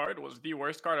this card was the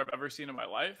worst card I've ever seen in my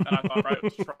life, and I thought Riot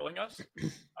was trolling us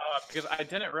because I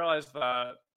didn't realize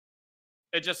that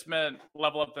it just meant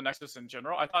level up the Nexus in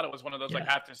general. I thought it was one of those like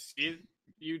I have to see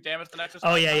you damage the Nexus.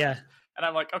 Oh yeah. And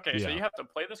I'm like, okay, so you have to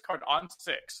play this card on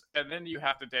 6, and then you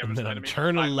have to damage the enemy.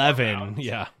 Turn 11,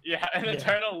 yeah, and then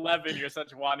turn 11, you're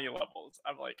such Wani levels.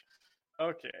 I'm like,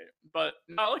 okay, but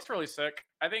no, it looks really sick.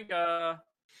 I think as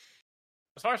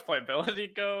far as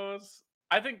playability goes,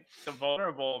 I think the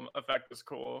Vulnerable effect is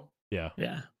cool. Yeah.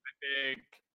 I think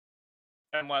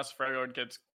unless Freljord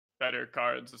gets better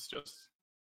cards, it's just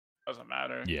doesn't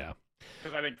matter. Yeah,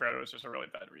 because I think Freljord is just a really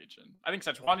bad region. I think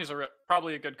Sejuani's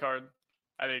probably a good card.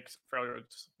 I think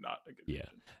Freljord's not a good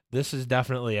region. This is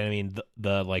definitely, I mean,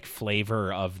 the like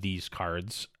flavor of these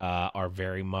cards are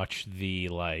very much the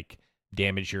like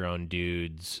damage your own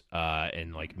dudes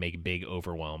and like make big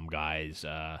overwhelm guys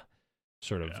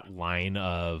sort of line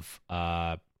of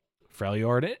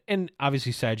Freljord, and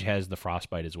obviously Sedge has the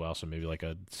Frostbite as well, so maybe like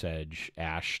a Sedge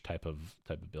Ash type of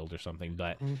build or something.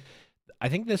 But I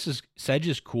think Sedge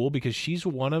is cool because she's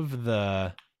one of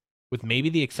the, with maybe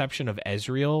the exception of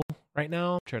Ezreal right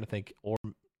now, I'm trying to think, or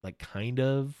like kind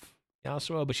of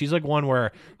Yasuo, but she's like one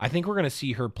where I think we're going to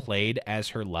see her played as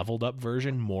her leveled up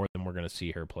version more than we're going to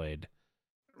see her played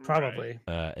probably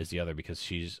as the other, because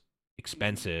she's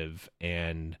expensive,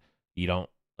 and you don't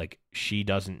she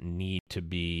doesn't need to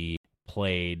be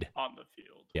played on the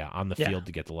field. Yeah, on the field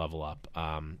to get the level up.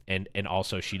 And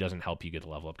also she doesn't help you get the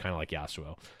level up, kind of like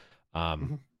Yasuo.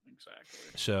 Exactly.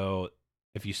 So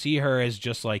if you see her as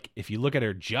just if you look at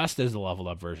her just as the leveled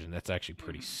up version, that's actually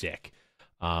pretty sick.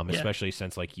 Especially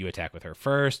since you attack with her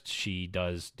first, she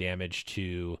does damage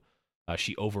to,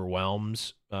 she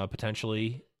overwhelms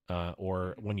potentially,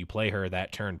 or when you play her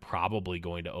that turn, probably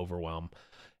going to overwhelm,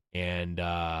 and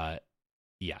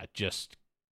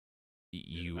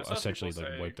you essentially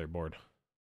wipe their board.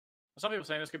 Some people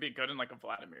saying this could be good in a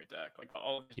Vladimir deck,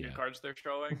 all of these new cards they're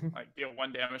showing, deal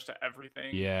 1 damage to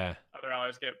everything. Yeah. Other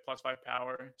allies get +5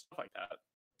 power, stuff like that.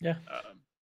 Yeah. I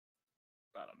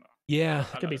don't know. Yeah.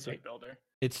 Could be sweet builder.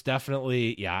 It's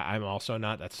definitely I'm also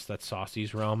not. That's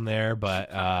Saucy's realm there,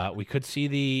 but we could see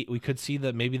the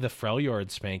maybe the Freljord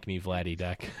spank me Vladdy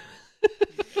deck.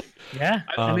 Yeah,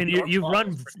 I mean you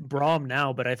run Braum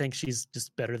now, but I think she's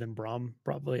just better than Braum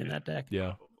probably in that deck.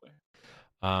 Yeah.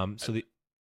 So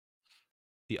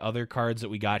the other cards that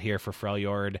we got here for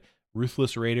Freljord,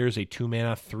 Ruthless Raiders, a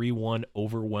 2-mana 3/1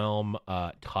 overwhelm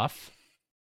tough.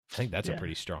 I think that's a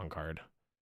pretty strong card.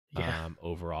 Yeah.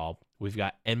 Overall, we've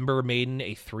got Ember Maiden,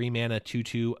 a 3-mana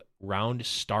 2/2 round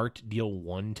start, deal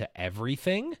 1 to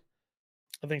everything.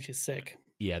 I think she's sick.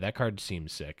 Yeah, that card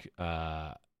seems sick.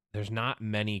 There's not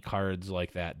many cards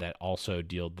like that also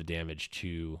deal the damage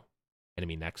to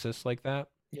enemy Nexus like that.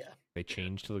 Yeah. They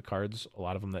change to the cards, a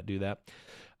lot of them that do that.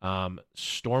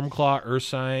 Stormclaw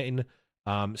Ursine.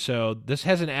 So this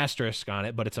has an asterisk on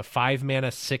it, but it's a 5-mana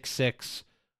 6/6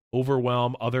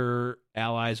 overwhelm. Other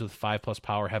allies with 5+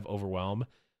 power have overwhelm.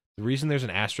 The reason there's an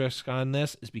asterisk on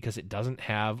this is because it doesn't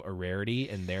have a rarity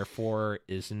and therefore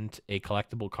isn't a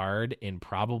collectible card and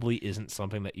probably isn't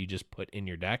something that you just put in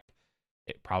your deck.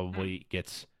 It probably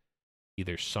gets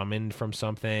either summoned from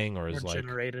something or is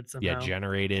generated somehow.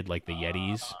 Generated like the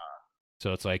Yetis.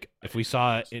 So it's if we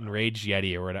saw Enraged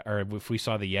Yeti or if we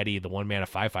saw the Yeti, the 1-mana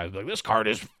 5/5, like, this card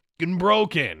is fucking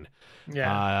broken.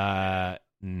 Yeah.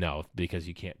 No, because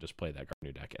you can't just play that card in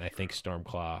your deck. And I think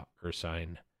Stormclaw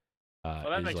Ursine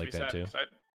is like that too.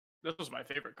 This was my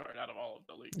favorite card out of all of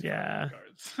the league. Yeah.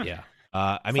 Cards. Yeah.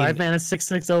 I mean, 5-mana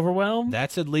 6/6 overwhelm.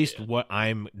 That's at least what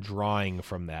I'm drawing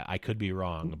from that. I could be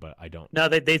wrong, but I don't. No,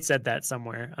 they said that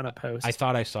somewhere on a post. I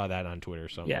thought I saw that on Twitter.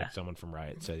 Someone from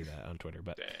Riot said that on Twitter.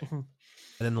 But Mhm. and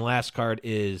then the last card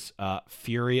is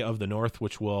Fury of the North,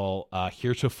 which will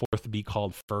heretofore be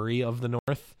called Furry of the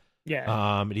North.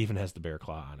 Yeah. It even has the bear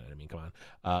claw on it. I mean, come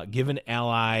on. Give an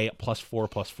ally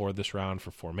 +4/+4 this round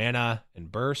for 4 mana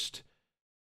and burst.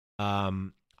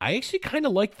 I actually kind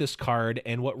of like this card,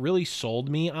 and what really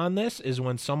sold me on this is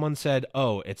when someone said,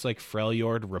 "Oh, it's like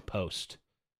Freljord Riposte."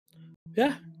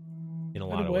 Yeah. In a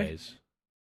lot of ways.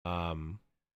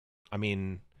 I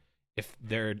mean, if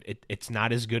it's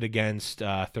not as good against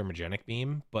Thermogenic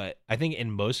Beam, but I think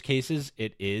in most cases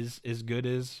it is as good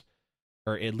as,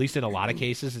 or at least in a lot of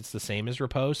cases it's the same as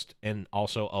Riposte, and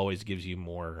also always gives you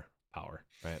more power,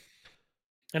 right?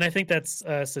 And I think that's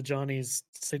Sejuani's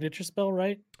signature spell,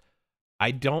 right?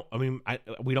 We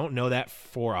don't know that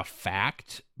for a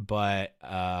fact, but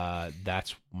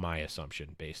that's my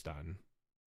assumption based on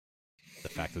the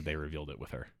fact that they revealed it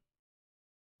with her.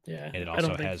 Yeah. And it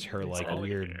also has her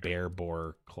weird bear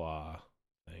boar claw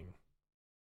thing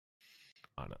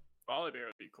on it. Volibear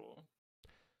would be cool.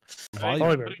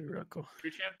 Volibear would be real cool. 3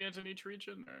 champions in each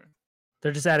region, or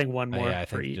they're just adding one more. Yeah, I think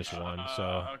for each. just one.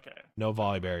 So okay. No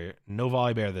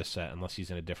Volibear this set unless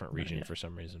he's in a different region for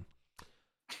some reason.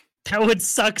 That would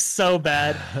suck so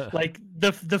bad. Like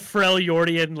the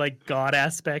Freljordian god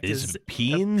aspect is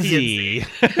PNZ.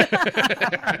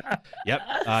 Yep,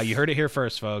 you heard it here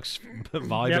first, folks.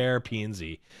 Volibear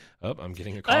PNZ. Oh, I'm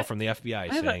getting a call from the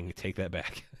FBI saying take that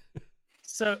back.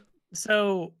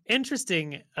 So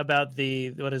interesting about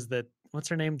what's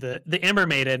her name? The Ember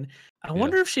Maiden. I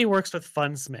wonder if she works with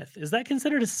Funsmith. Is that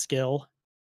considered a skill?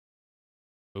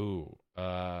 Ooh,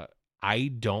 I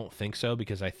don't think so,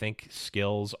 because I think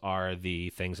skills are the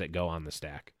things that go on the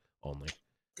stack only.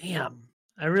 Damn.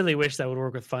 I really wish that would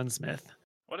work with Funsmith.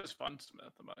 What is Funsmith?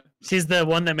 She's the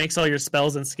one that makes all your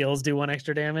spells and skills do 1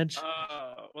 extra damage.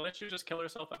 Well, then she just kill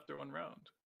herself after 1 round.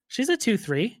 She's a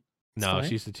 2/3. No,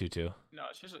 she's the 2/2. No,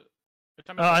 she's a...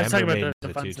 I was talking about the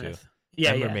Funsmith.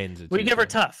 Yeah, we give her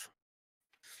tough.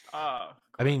 I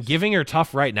mean, giving her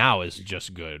tough right now is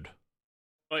just good.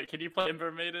 Wait, can you play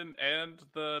Ember Maiden and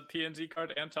the PNZ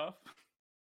card and tough?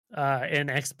 In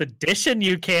Expedition,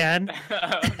 you can.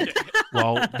 Okay.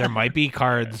 Well, there might be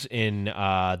cards in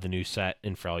the new set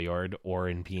in Freljord or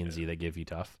in PNZ that give you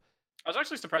tough. I was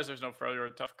actually surprised there's no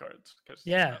Freljord tough cards.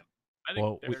 Yeah. I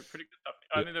think they're pretty good tough.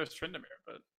 I mean, there's Tryndamere,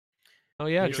 but oh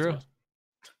yeah, true.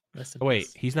 Oh wait,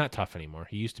 Peace. he's not tough anymore.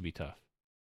 He used to be tough.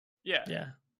 Yeah. Yeah.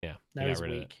 Now he's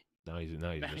weak. Now he's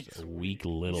just a weak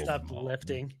little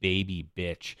lifting baby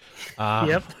bitch.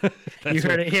 Yep. You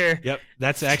heard it here. Yep.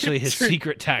 That's actually his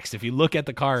secret text. If you look at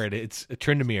the card, it's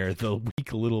Tryndamere, the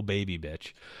weak little baby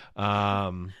bitch.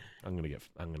 I'm gonna get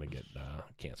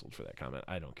canceled for that comment.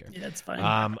 I don't care. Yeah, it's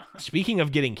fine. Speaking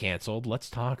of getting canceled, let's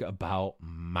talk about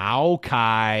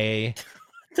Maokai.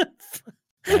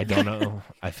 I don't know.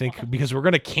 I think because we're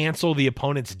gonna cancel the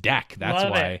opponent's deck. That's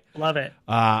why. Love it.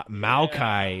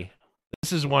 Maokai. Yeah.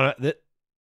 This is one that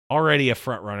already a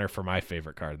front runner for my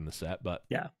favorite card in the set, but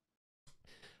yeah.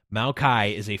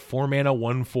 Maokai is a 4-mana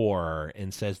 1/4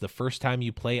 and says the first time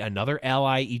you play another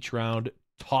ally each round,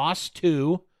 toss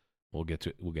 2. We'll get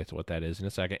to what that is in a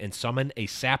second, and summon a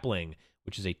sapling,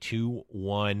 which is a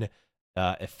 2/1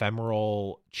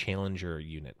 ephemeral challenger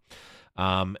unit.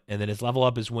 And then his level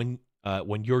up is when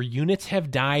your units have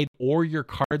died or your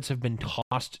cards have been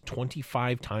tossed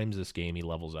 25 times this game, he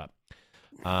levels up.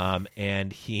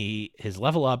 And his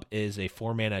level up is a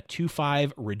 4-mana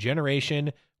 2/5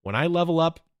 regeneration. When I level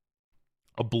up,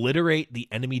 obliterate the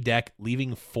enemy deck,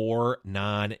 leaving 4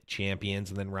 non-champions,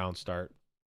 and then round start,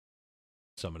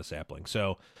 summon a sapling.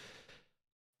 So,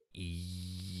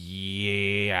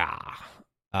 yeah.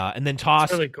 And then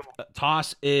toss. Really cool.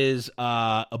 Toss is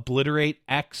obliterate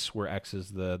X, where X is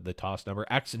the toss number.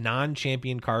 X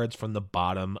non-champion cards from the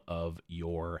bottom of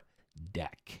your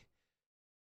deck.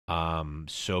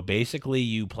 So basically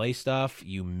you play stuff,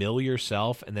 you mill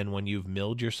yourself, and then when you've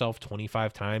milled yourself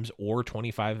 25 times or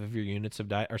 25 of your units have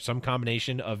died, or some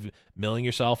combination of milling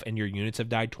yourself and your units have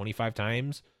died 25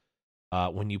 times,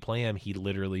 when you play him, he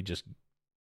literally just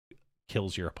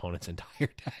kills your opponent's entire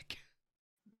deck.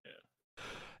 Yeah.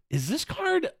 Is this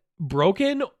card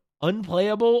broken,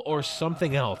 unplayable, or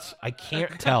something else? I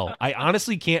can't tell. I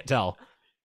honestly can't tell.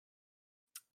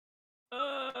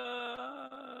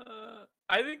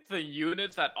 I think the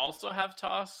units that also have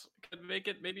toss could make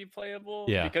it maybe playable.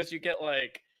 Yeah. Because you get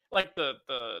like the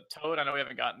toad. I know we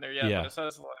haven't gotten there yet. Yeah. But it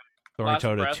says like Thorny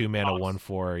Toad, a 2-mana toss.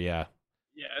 1/4. Yeah.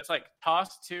 Yeah, it's like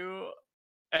toss 2,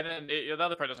 and then the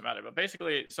other part doesn't matter. But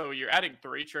basically, so you're adding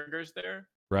 3 triggers there.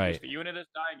 Right. The unit is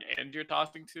dying, and you're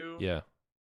tossing 2. Yeah.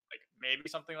 Like maybe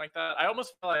something like that. I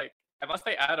almost feel like unless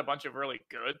they add a bunch of really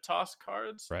good toss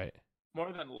cards, Right.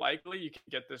 more than likely you can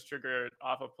get this trigger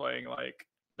off of playing like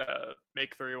the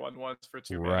make 3/1/1s for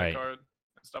 2 mana card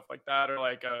and stuff like that, or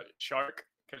like a shark,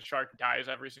 because shark dies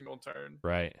every single turn.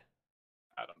 Right.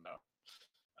 I don't know.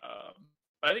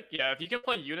 But I think if you can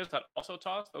play units that also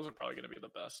toss, those are probably going to be the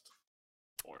best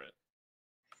for it.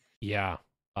 Yeah.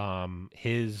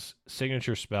 His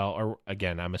signature spell, or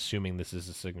again, I'm assuming this is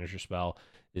a signature spell,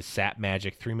 is Sap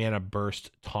Magic, 3-mana burst,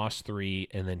 toss 3,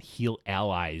 and then heal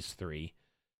allies 3.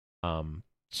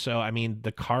 So, I mean,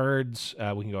 the cards,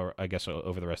 we can go, I guess,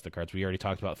 over the rest of the cards. We already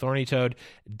talked about Thorny Toad,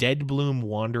 Dead Bloom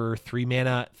Wanderer,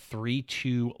 3-mana,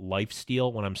 3/2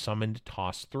 lifesteal. When I'm summoned,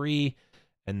 toss 3.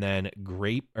 And then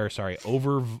Overgrown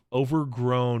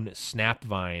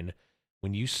Snapvine.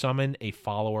 When you summon a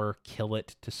follower, kill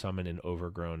it to summon an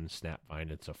Overgrown Snapvine.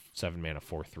 It's a 7-mana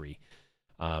 4/3.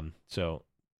 So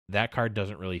that card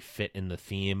doesn't really fit in the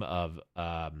theme of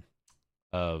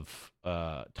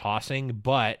tossing,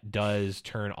 but does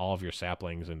turn all of your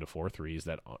saplings into 4/3s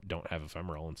that don't have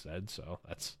ephemeral instead. So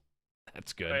that's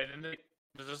good. Right, and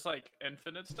there's this like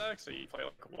infinite stack, so you play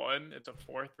like 1, it's a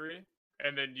 4/3,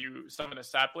 and then you summon a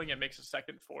sapling, it makes a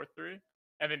second 4/3,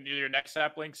 and then your next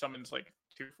sapling summons like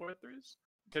 2 4/3s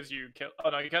because you kill.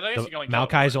 Oh no, because I guess you can only.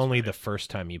 Maokai's only the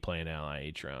first time you play an ally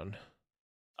each round.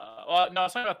 Well, no, I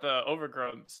was talking about the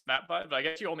Overgrown Snapvine, but I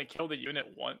guess you only kill the unit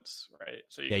once, right?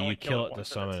 So you kill it to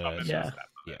summon it. Yeah.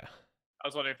 I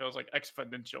was wondering if it was like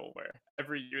exponential, where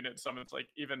every unit summons like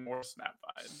even more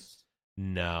Snapvines.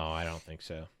 No, I don't think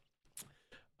so.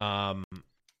 Then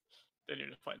you're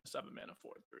just playing 7-mana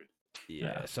 4/3.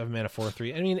 Yeah, 7-mana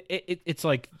 4/3. I mean, it's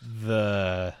like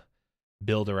the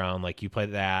build around, like you play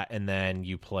that, and then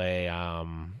you play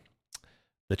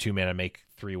the 2-mana make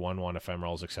 3/1/1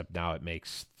 ephemerals, except now it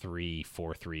makes 3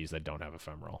 4/3s that don't have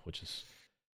ephemeral, which is,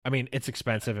 I mean, it's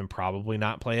expensive and probably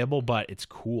not playable, but it's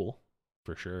cool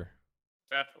for sure.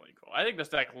 Definitely cool. I think this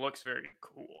deck looks very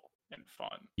cool and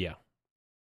fun. Yeah.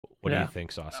 What do you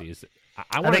think, Saucy? Is it,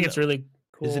 I think it's really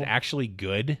cool. Is it actually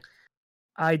good?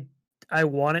 I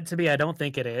want it to be. I don't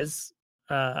think it is.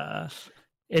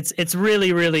 It's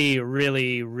really, really,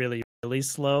 really, really, really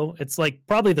slow. It's like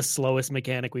probably the slowest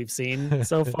mechanic we've seen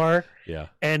so far. Yeah.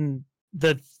 And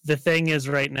the thing is,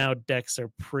 right now decks are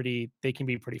they can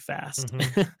be pretty fast.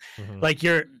 Mm-hmm. Mm-hmm. Like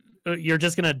you're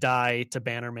just gonna die to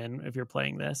Bannerman if you're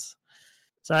playing this.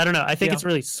 So I don't know. I think it's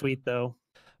really sweet though.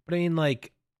 But I mean,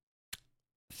 like,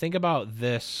 think about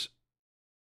this: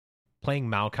 playing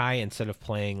Maokai instead of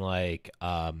playing like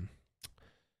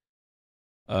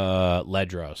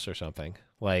Ledros or something.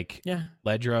 Like,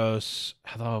 Ledros,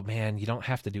 although, man, you don't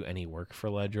have to do any work for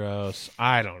Ledros.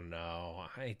 I don't know.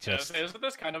 Isn't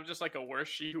this kind of just like a worse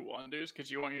She Who Wonders because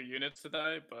you want your units to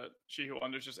die, but She Who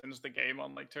Wonders just ends the game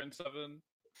on like turn 7?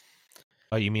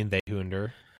 Oh, you mean They Who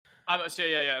Endure?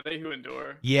 Yeah, They Who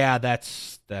Endure. Yeah,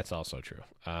 that's also true.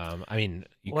 I mean,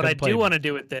 what I do want to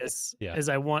do with this is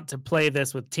I want to play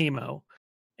this with Teemo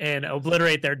and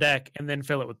obliterate their deck and then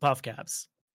fill it with puff caps.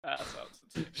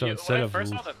 So instead of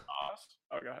first saw the toss.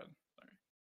 Oh, go ahead. Sorry.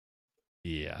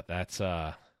 Yeah, that's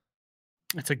a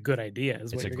good idea.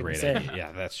 It's a great idea.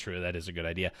 Yeah, that's true. That is a good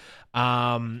idea.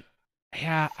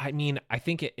 Yeah, I mean, I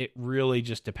think it really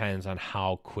just depends on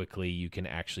how quickly you can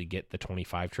actually get the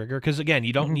 25 trigger. Because again,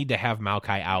 you don't need to have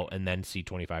Maokai out and then see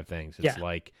 25 things. It's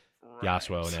like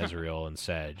Yasuo and Ezreal and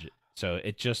Sedge. So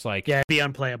it's just like it'd be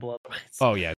unplayable otherwise.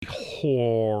 Oh yeah, it'd be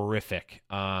horrific.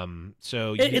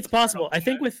 So it's possible. I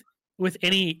think with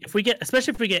any,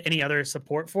 especially if we get any other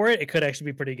support for it, it could actually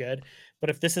be pretty good. But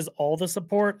if this is all the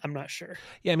support, I'm not sure.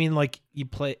 Yeah, I mean, like you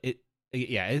play it.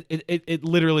 Yeah, it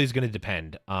literally is going to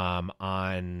depend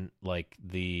on like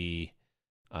the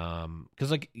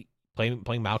because like playing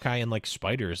Maokai and like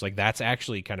spiders, like that's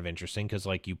actually kind of interesting because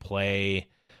like you play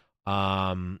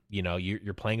you know,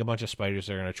 you're playing a bunch of spiders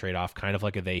that are going to trade off kind of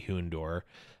like a They Who Endure.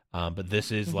 But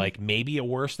this is like maybe a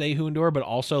worse They Who Endure, but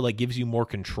also like gives you more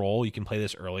control. You can play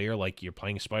this earlier, like you're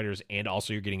playing spiders and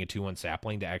also you're getting a 2/1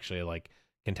 sapling to actually like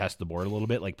contest the board a little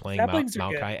bit, like playing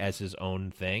Maokai as his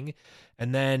own thing.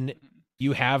 And then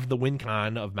you have the win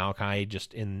con of Maokai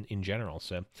just in general.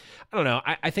 So I don't know.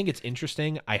 I think it's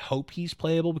interesting. I hope he's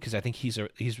playable because I think he's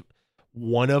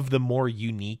one of the more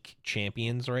unique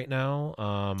champions right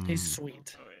now. He's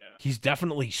sweet. Oh, yeah. He's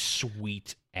definitely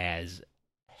sweet as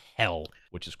hell,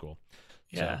 which is cool.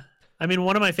 Yeah. So, I mean,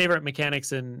 one of my favorite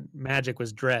mechanics in Magic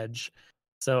was Dredge.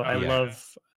 So I love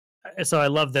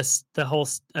the whole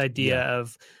idea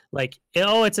of like,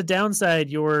 oh, it's a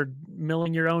downside. You're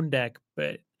milling your own deck.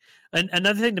 But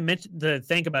another thing to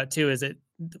think about too is it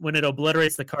when it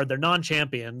obliterates the card, they're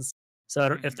non-champions.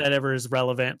 So if that ever is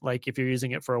relevant, like if you're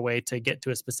using it for a way to get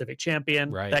to a specific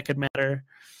champion, that could matter.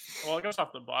 Well, it goes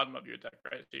off the bottom of your deck,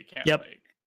 right? So you can't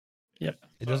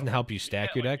It doesn't help you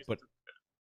stack your deck, but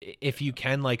if you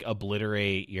can like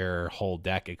obliterate your whole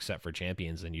deck except for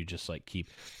champions, then you just like keep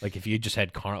like if you just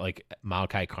had like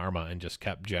Maokai Karma and just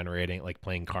kept generating like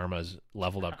playing Karma's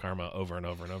leveled up Karma over and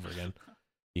over and over again,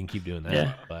 you can keep doing that.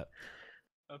 Yeah. But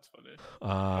that's funny.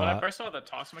 When I first saw the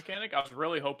toss mechanic, I was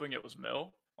really hoping it was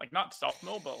mill, like not self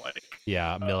mill, but like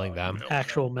milling them,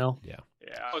 actual mill. Yeah,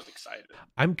 I was excited.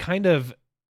 I'm kind of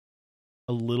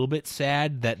a little bit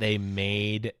sad that they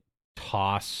made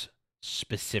toss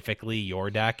specifically your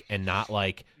deck and not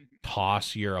like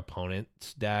toss your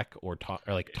opponent's deck or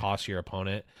toss your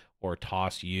opponent or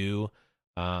toss you.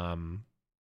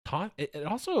 It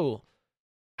also,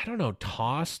 I don't know,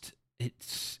 tossed.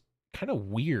 It's kind of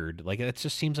weird. Like it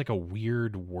just seems like a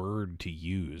weird word to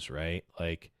use, right?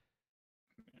 Like,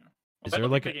 is there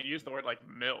like they can use the word like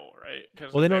mill, right?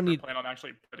 Because they don't plan on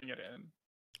actually putting it in,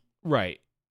 right?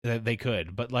 They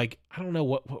could, but like I don't know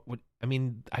what I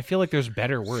mean. I feel like there's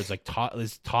better words like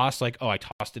toss. Like, oh, I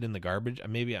tossed it in the garbage.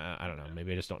 Maybe I don't know.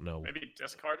 Maybe I just don't know. Maybe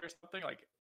discard or something like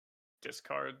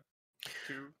discard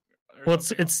two. Well, it's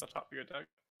the top of your deck.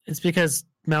 It's because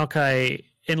Maokai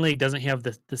in League doesn't have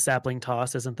the sapling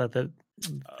toss. Isn't that the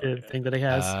thing that he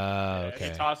has? Okay.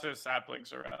 He tosses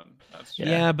saplings around.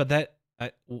 But that.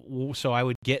 So I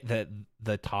would get that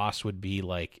the toss would be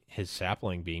like his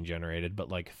sapling being generated, but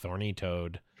like Thorny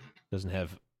Toad doesn't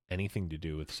have anything to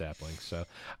do with saplings. So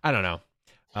I don't know.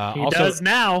 He does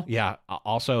now. Yeah.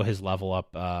 Also, his level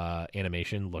up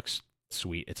animation looks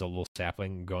sweet. It's a little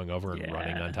sapling going over and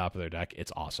running on top of their deck.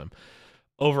 It's awesome.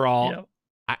 Overall,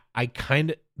 I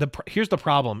kind of here's the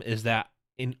problem is that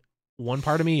in one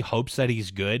part of me hopes that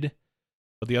he's good,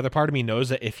 but the other part of me knows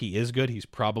that if he is good, he's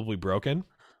probably broken.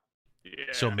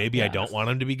 Yeah, so maybe I don't want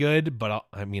him to be good, but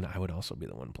I mean, I would also be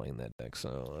the one playing that deck.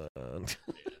 So that's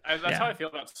how I feel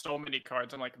about so many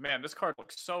cards. I'm like, man, this card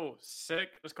looks so sick.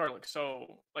 This card looks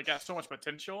so has so much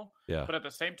potential. Yeah. But at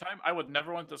the same time, I would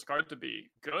never want this card to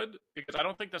be good because I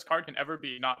don't think this card can ever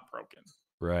be not broken.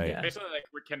 Right. Yeah. Basically, like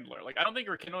Rekindler. Like I don't think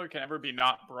Rekindler can ever be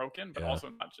not broken, but also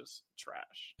not just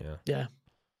trash. Yeah.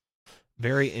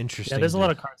 Very interesting. Yeah, there's a lot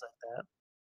of cards like that.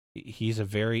 He's a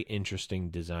very interesting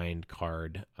designed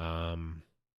card, and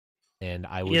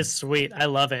he is sweet. I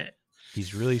love it.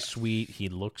 He's really sweet. He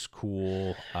looks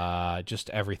cool. Just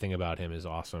everything about him is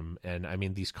awesome. And I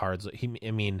mean, these cards.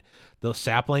 Those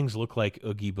saplings look like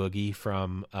Oogie Boogie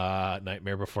from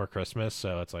Nightmare Before Christmas.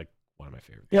 So it's like one of my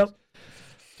favorite. Yep. Things.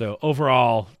 So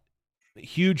overall,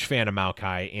 huge fan of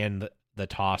Maokai and the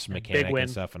toss mechanic and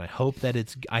stuff. And I hope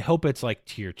it's like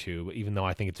tier 2, even though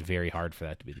I think it's very hard for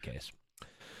that to be the case.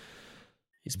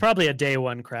 He's probably a day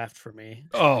 1 craft for me.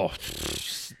 Oh,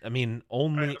 I mean,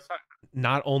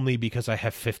 not only because I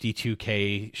have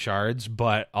 52k shards,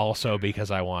 but also because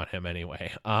I want him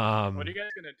anyway. What are you guys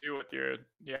gonna do with your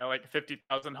like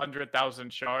 50,000,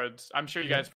 100,000 shards? I'm sure you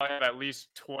guys probably have at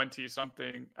least 20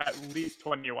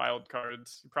 wild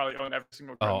cards. You probably own every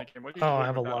single card in the game. I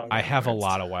have a lot. I have a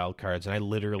lot of wild cards, and I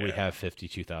literally have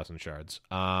 52,000 shards.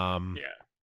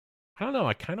 I don't know.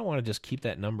 I kind of want to just keep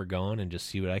that number going and just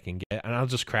see what I can get, and I'll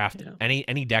just craft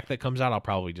any deck that comes out.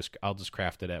 I'll just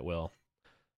craft it at will.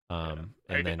 Are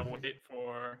you gonna wait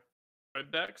for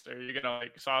good decks, or are you gonna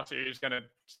saucy? You're just gonna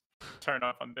turn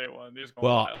up on day 1.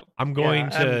 Well, wild. I'm going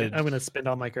to. I'm gonna spend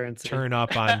all my currency. Turn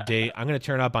up on day. I'm gonna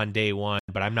turn up on day 1,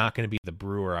 but I'm not gonna be the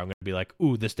brewer. I'm gonna be like,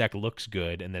 ooh, this deck looks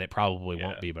good, and then it probably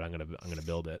won't be, but I'm gonna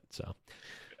build it. So.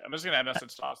 I'm just gonna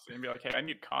message Saucy and be like, "Hey, I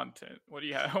need content. What do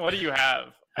you have? What do you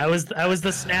have?" I was the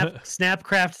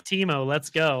Snapcraft Teemo. Let's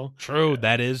go. True.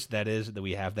 That is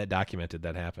we have that documented.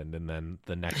 That happened, and then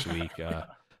the next week,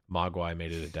 Mogwai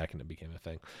made it a deck, and it became a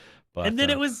thing. But and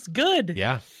then it was good.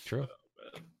 Yeah, true.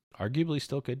 Arguably,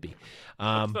 still could be.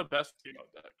 What's the best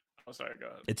Teemo deck? Oh, sorry, go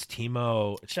ahead. It's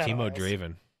Teemo. It's Teemo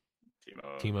Draven.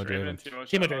 Teemo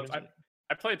Draven.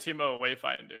 I played Teemo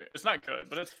Wayfinder. It's not good,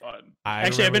 but it's fun.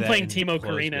 I've been playing Teemo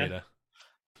Karina.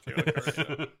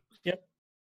 Yep.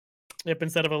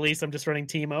 Instead of Elise, I'm just running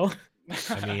Teemo.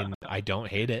 I mean, I don't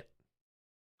hate it.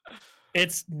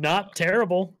 It's not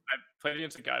terrible. I played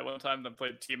against a guy one time that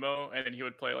played Teemo, and then he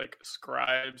would play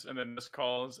scribes and then missed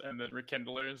calls and then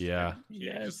rekindlers. Yeah.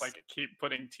 Just keep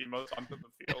putting Teemos onto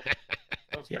the field.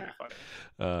 That was pretty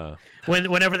funny.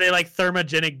 Whenever they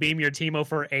thermogenic beam your Teemo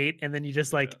for 8 and then you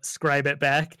just scribe it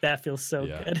back, that feels so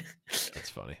good. That's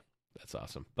funny. That's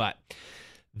awesome. But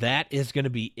that is going to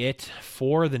be it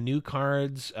for the new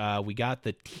cards. We got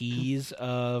the tease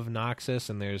of Noxus,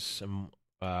 and there's some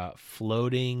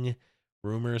floating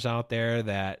rumors out there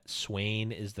that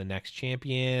Swain is the next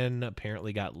champion.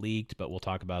 Apparently got leaked, but we'll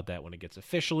talk about that when it gets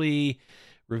officially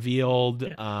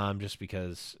revealed. Just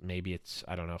because maybe it's,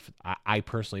 I don't know if I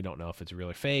personally don't know if it's real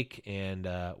or fake, and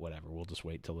whatever. We'll just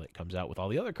wait till it comes out with all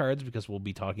the other cards because we'll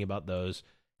be talking about those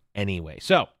anyway.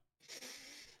 So,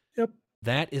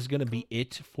 that is going to be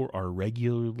it for our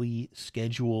regularly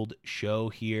scheduled show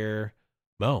here.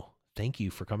 Mo, thank you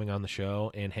for coming on the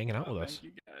show and hanging out with us.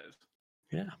 Thank you guys.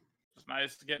 Yeah. It's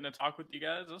nice getting to talk with you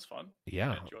guys. It was fun.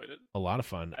 Yeah. I enjoyed it. A lot of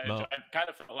fun. I kind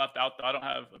of felt left out, though. I don't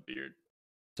have a beard.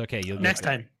 It's okay. You'll next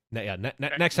time.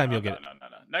 Next time you'll get it. No.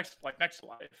 Next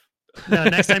life. No,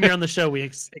 next time you're on the show, we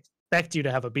expect you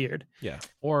to have a beard. Yeah.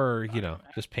 Or,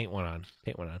 just paint one on.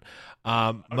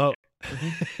 Mo,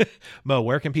 Mo,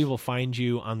 where can people find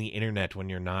you on the internet when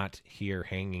you're not here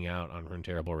hanging out on Rune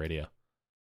Terrible Radio?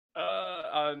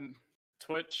 On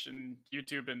Twitch and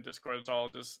YouTube and Discord, it's all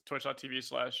just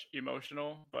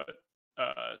twitch.tv/emotional, but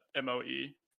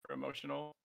MOE for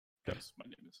emotional. Because my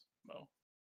name is Mo.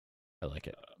 I like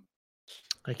it.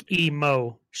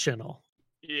 Emotional.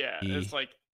 Yeah, it's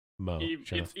Mo.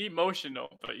 It's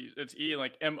emotional, but it's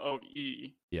MOE.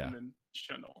 Yeah. And then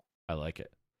channel. I like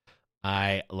it.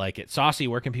 Saucy,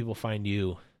 where can people find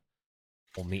you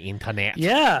on the internet?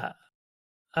 Yeah.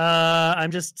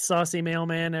 I'm just Saucy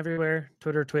Mailman everywhere.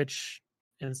 Twitter, Twitch,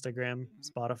 Instagram,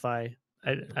 Spotify.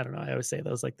 I don't know. I always say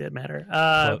those like they matter.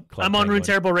 I'm on Rune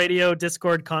Terrible Radio,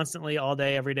 Discord constantly, all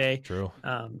day, every day. True.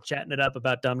 Chatting it up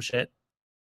about dumb shit.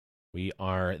 We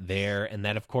are there. And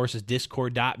that, of course, is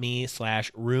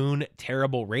discord.me/Rune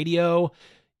Terrible Radio.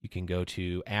 You can go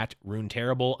to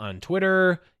 @RuneTerrible on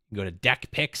Twitter. You can go to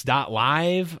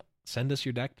deckpicks.live. Send us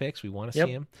your deck picks. We want to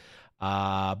see them.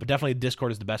 But definitely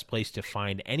Discord is the best place to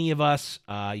find any of us.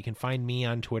 You can find me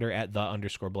on Twitter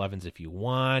 @the_Blevins if you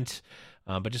want.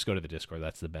 But just go to the Discord.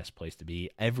 That's the best place to be.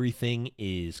 Everything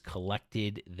is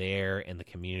collected there, and the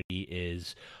community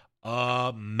is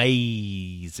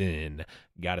amazing.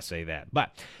 Gotta say that.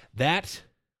 But that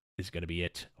is going to be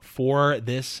it for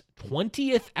this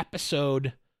 20th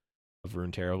episode of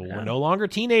Rune Terrible. Yeah. We're no longer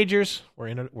teenagers.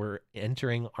 We're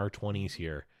entering our 20s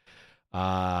here.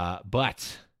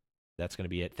 But that's going to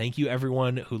be it. Thank you,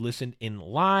 everyone who listened in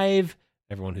live,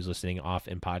 everyone who's listening off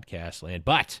in podcast land.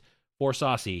 But for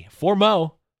Saucy, for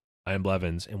Mo, I am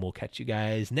Blevins, and we'll catch you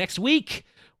guys next week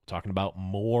talking about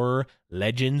more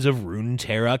Legends of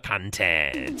Runeterra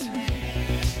content.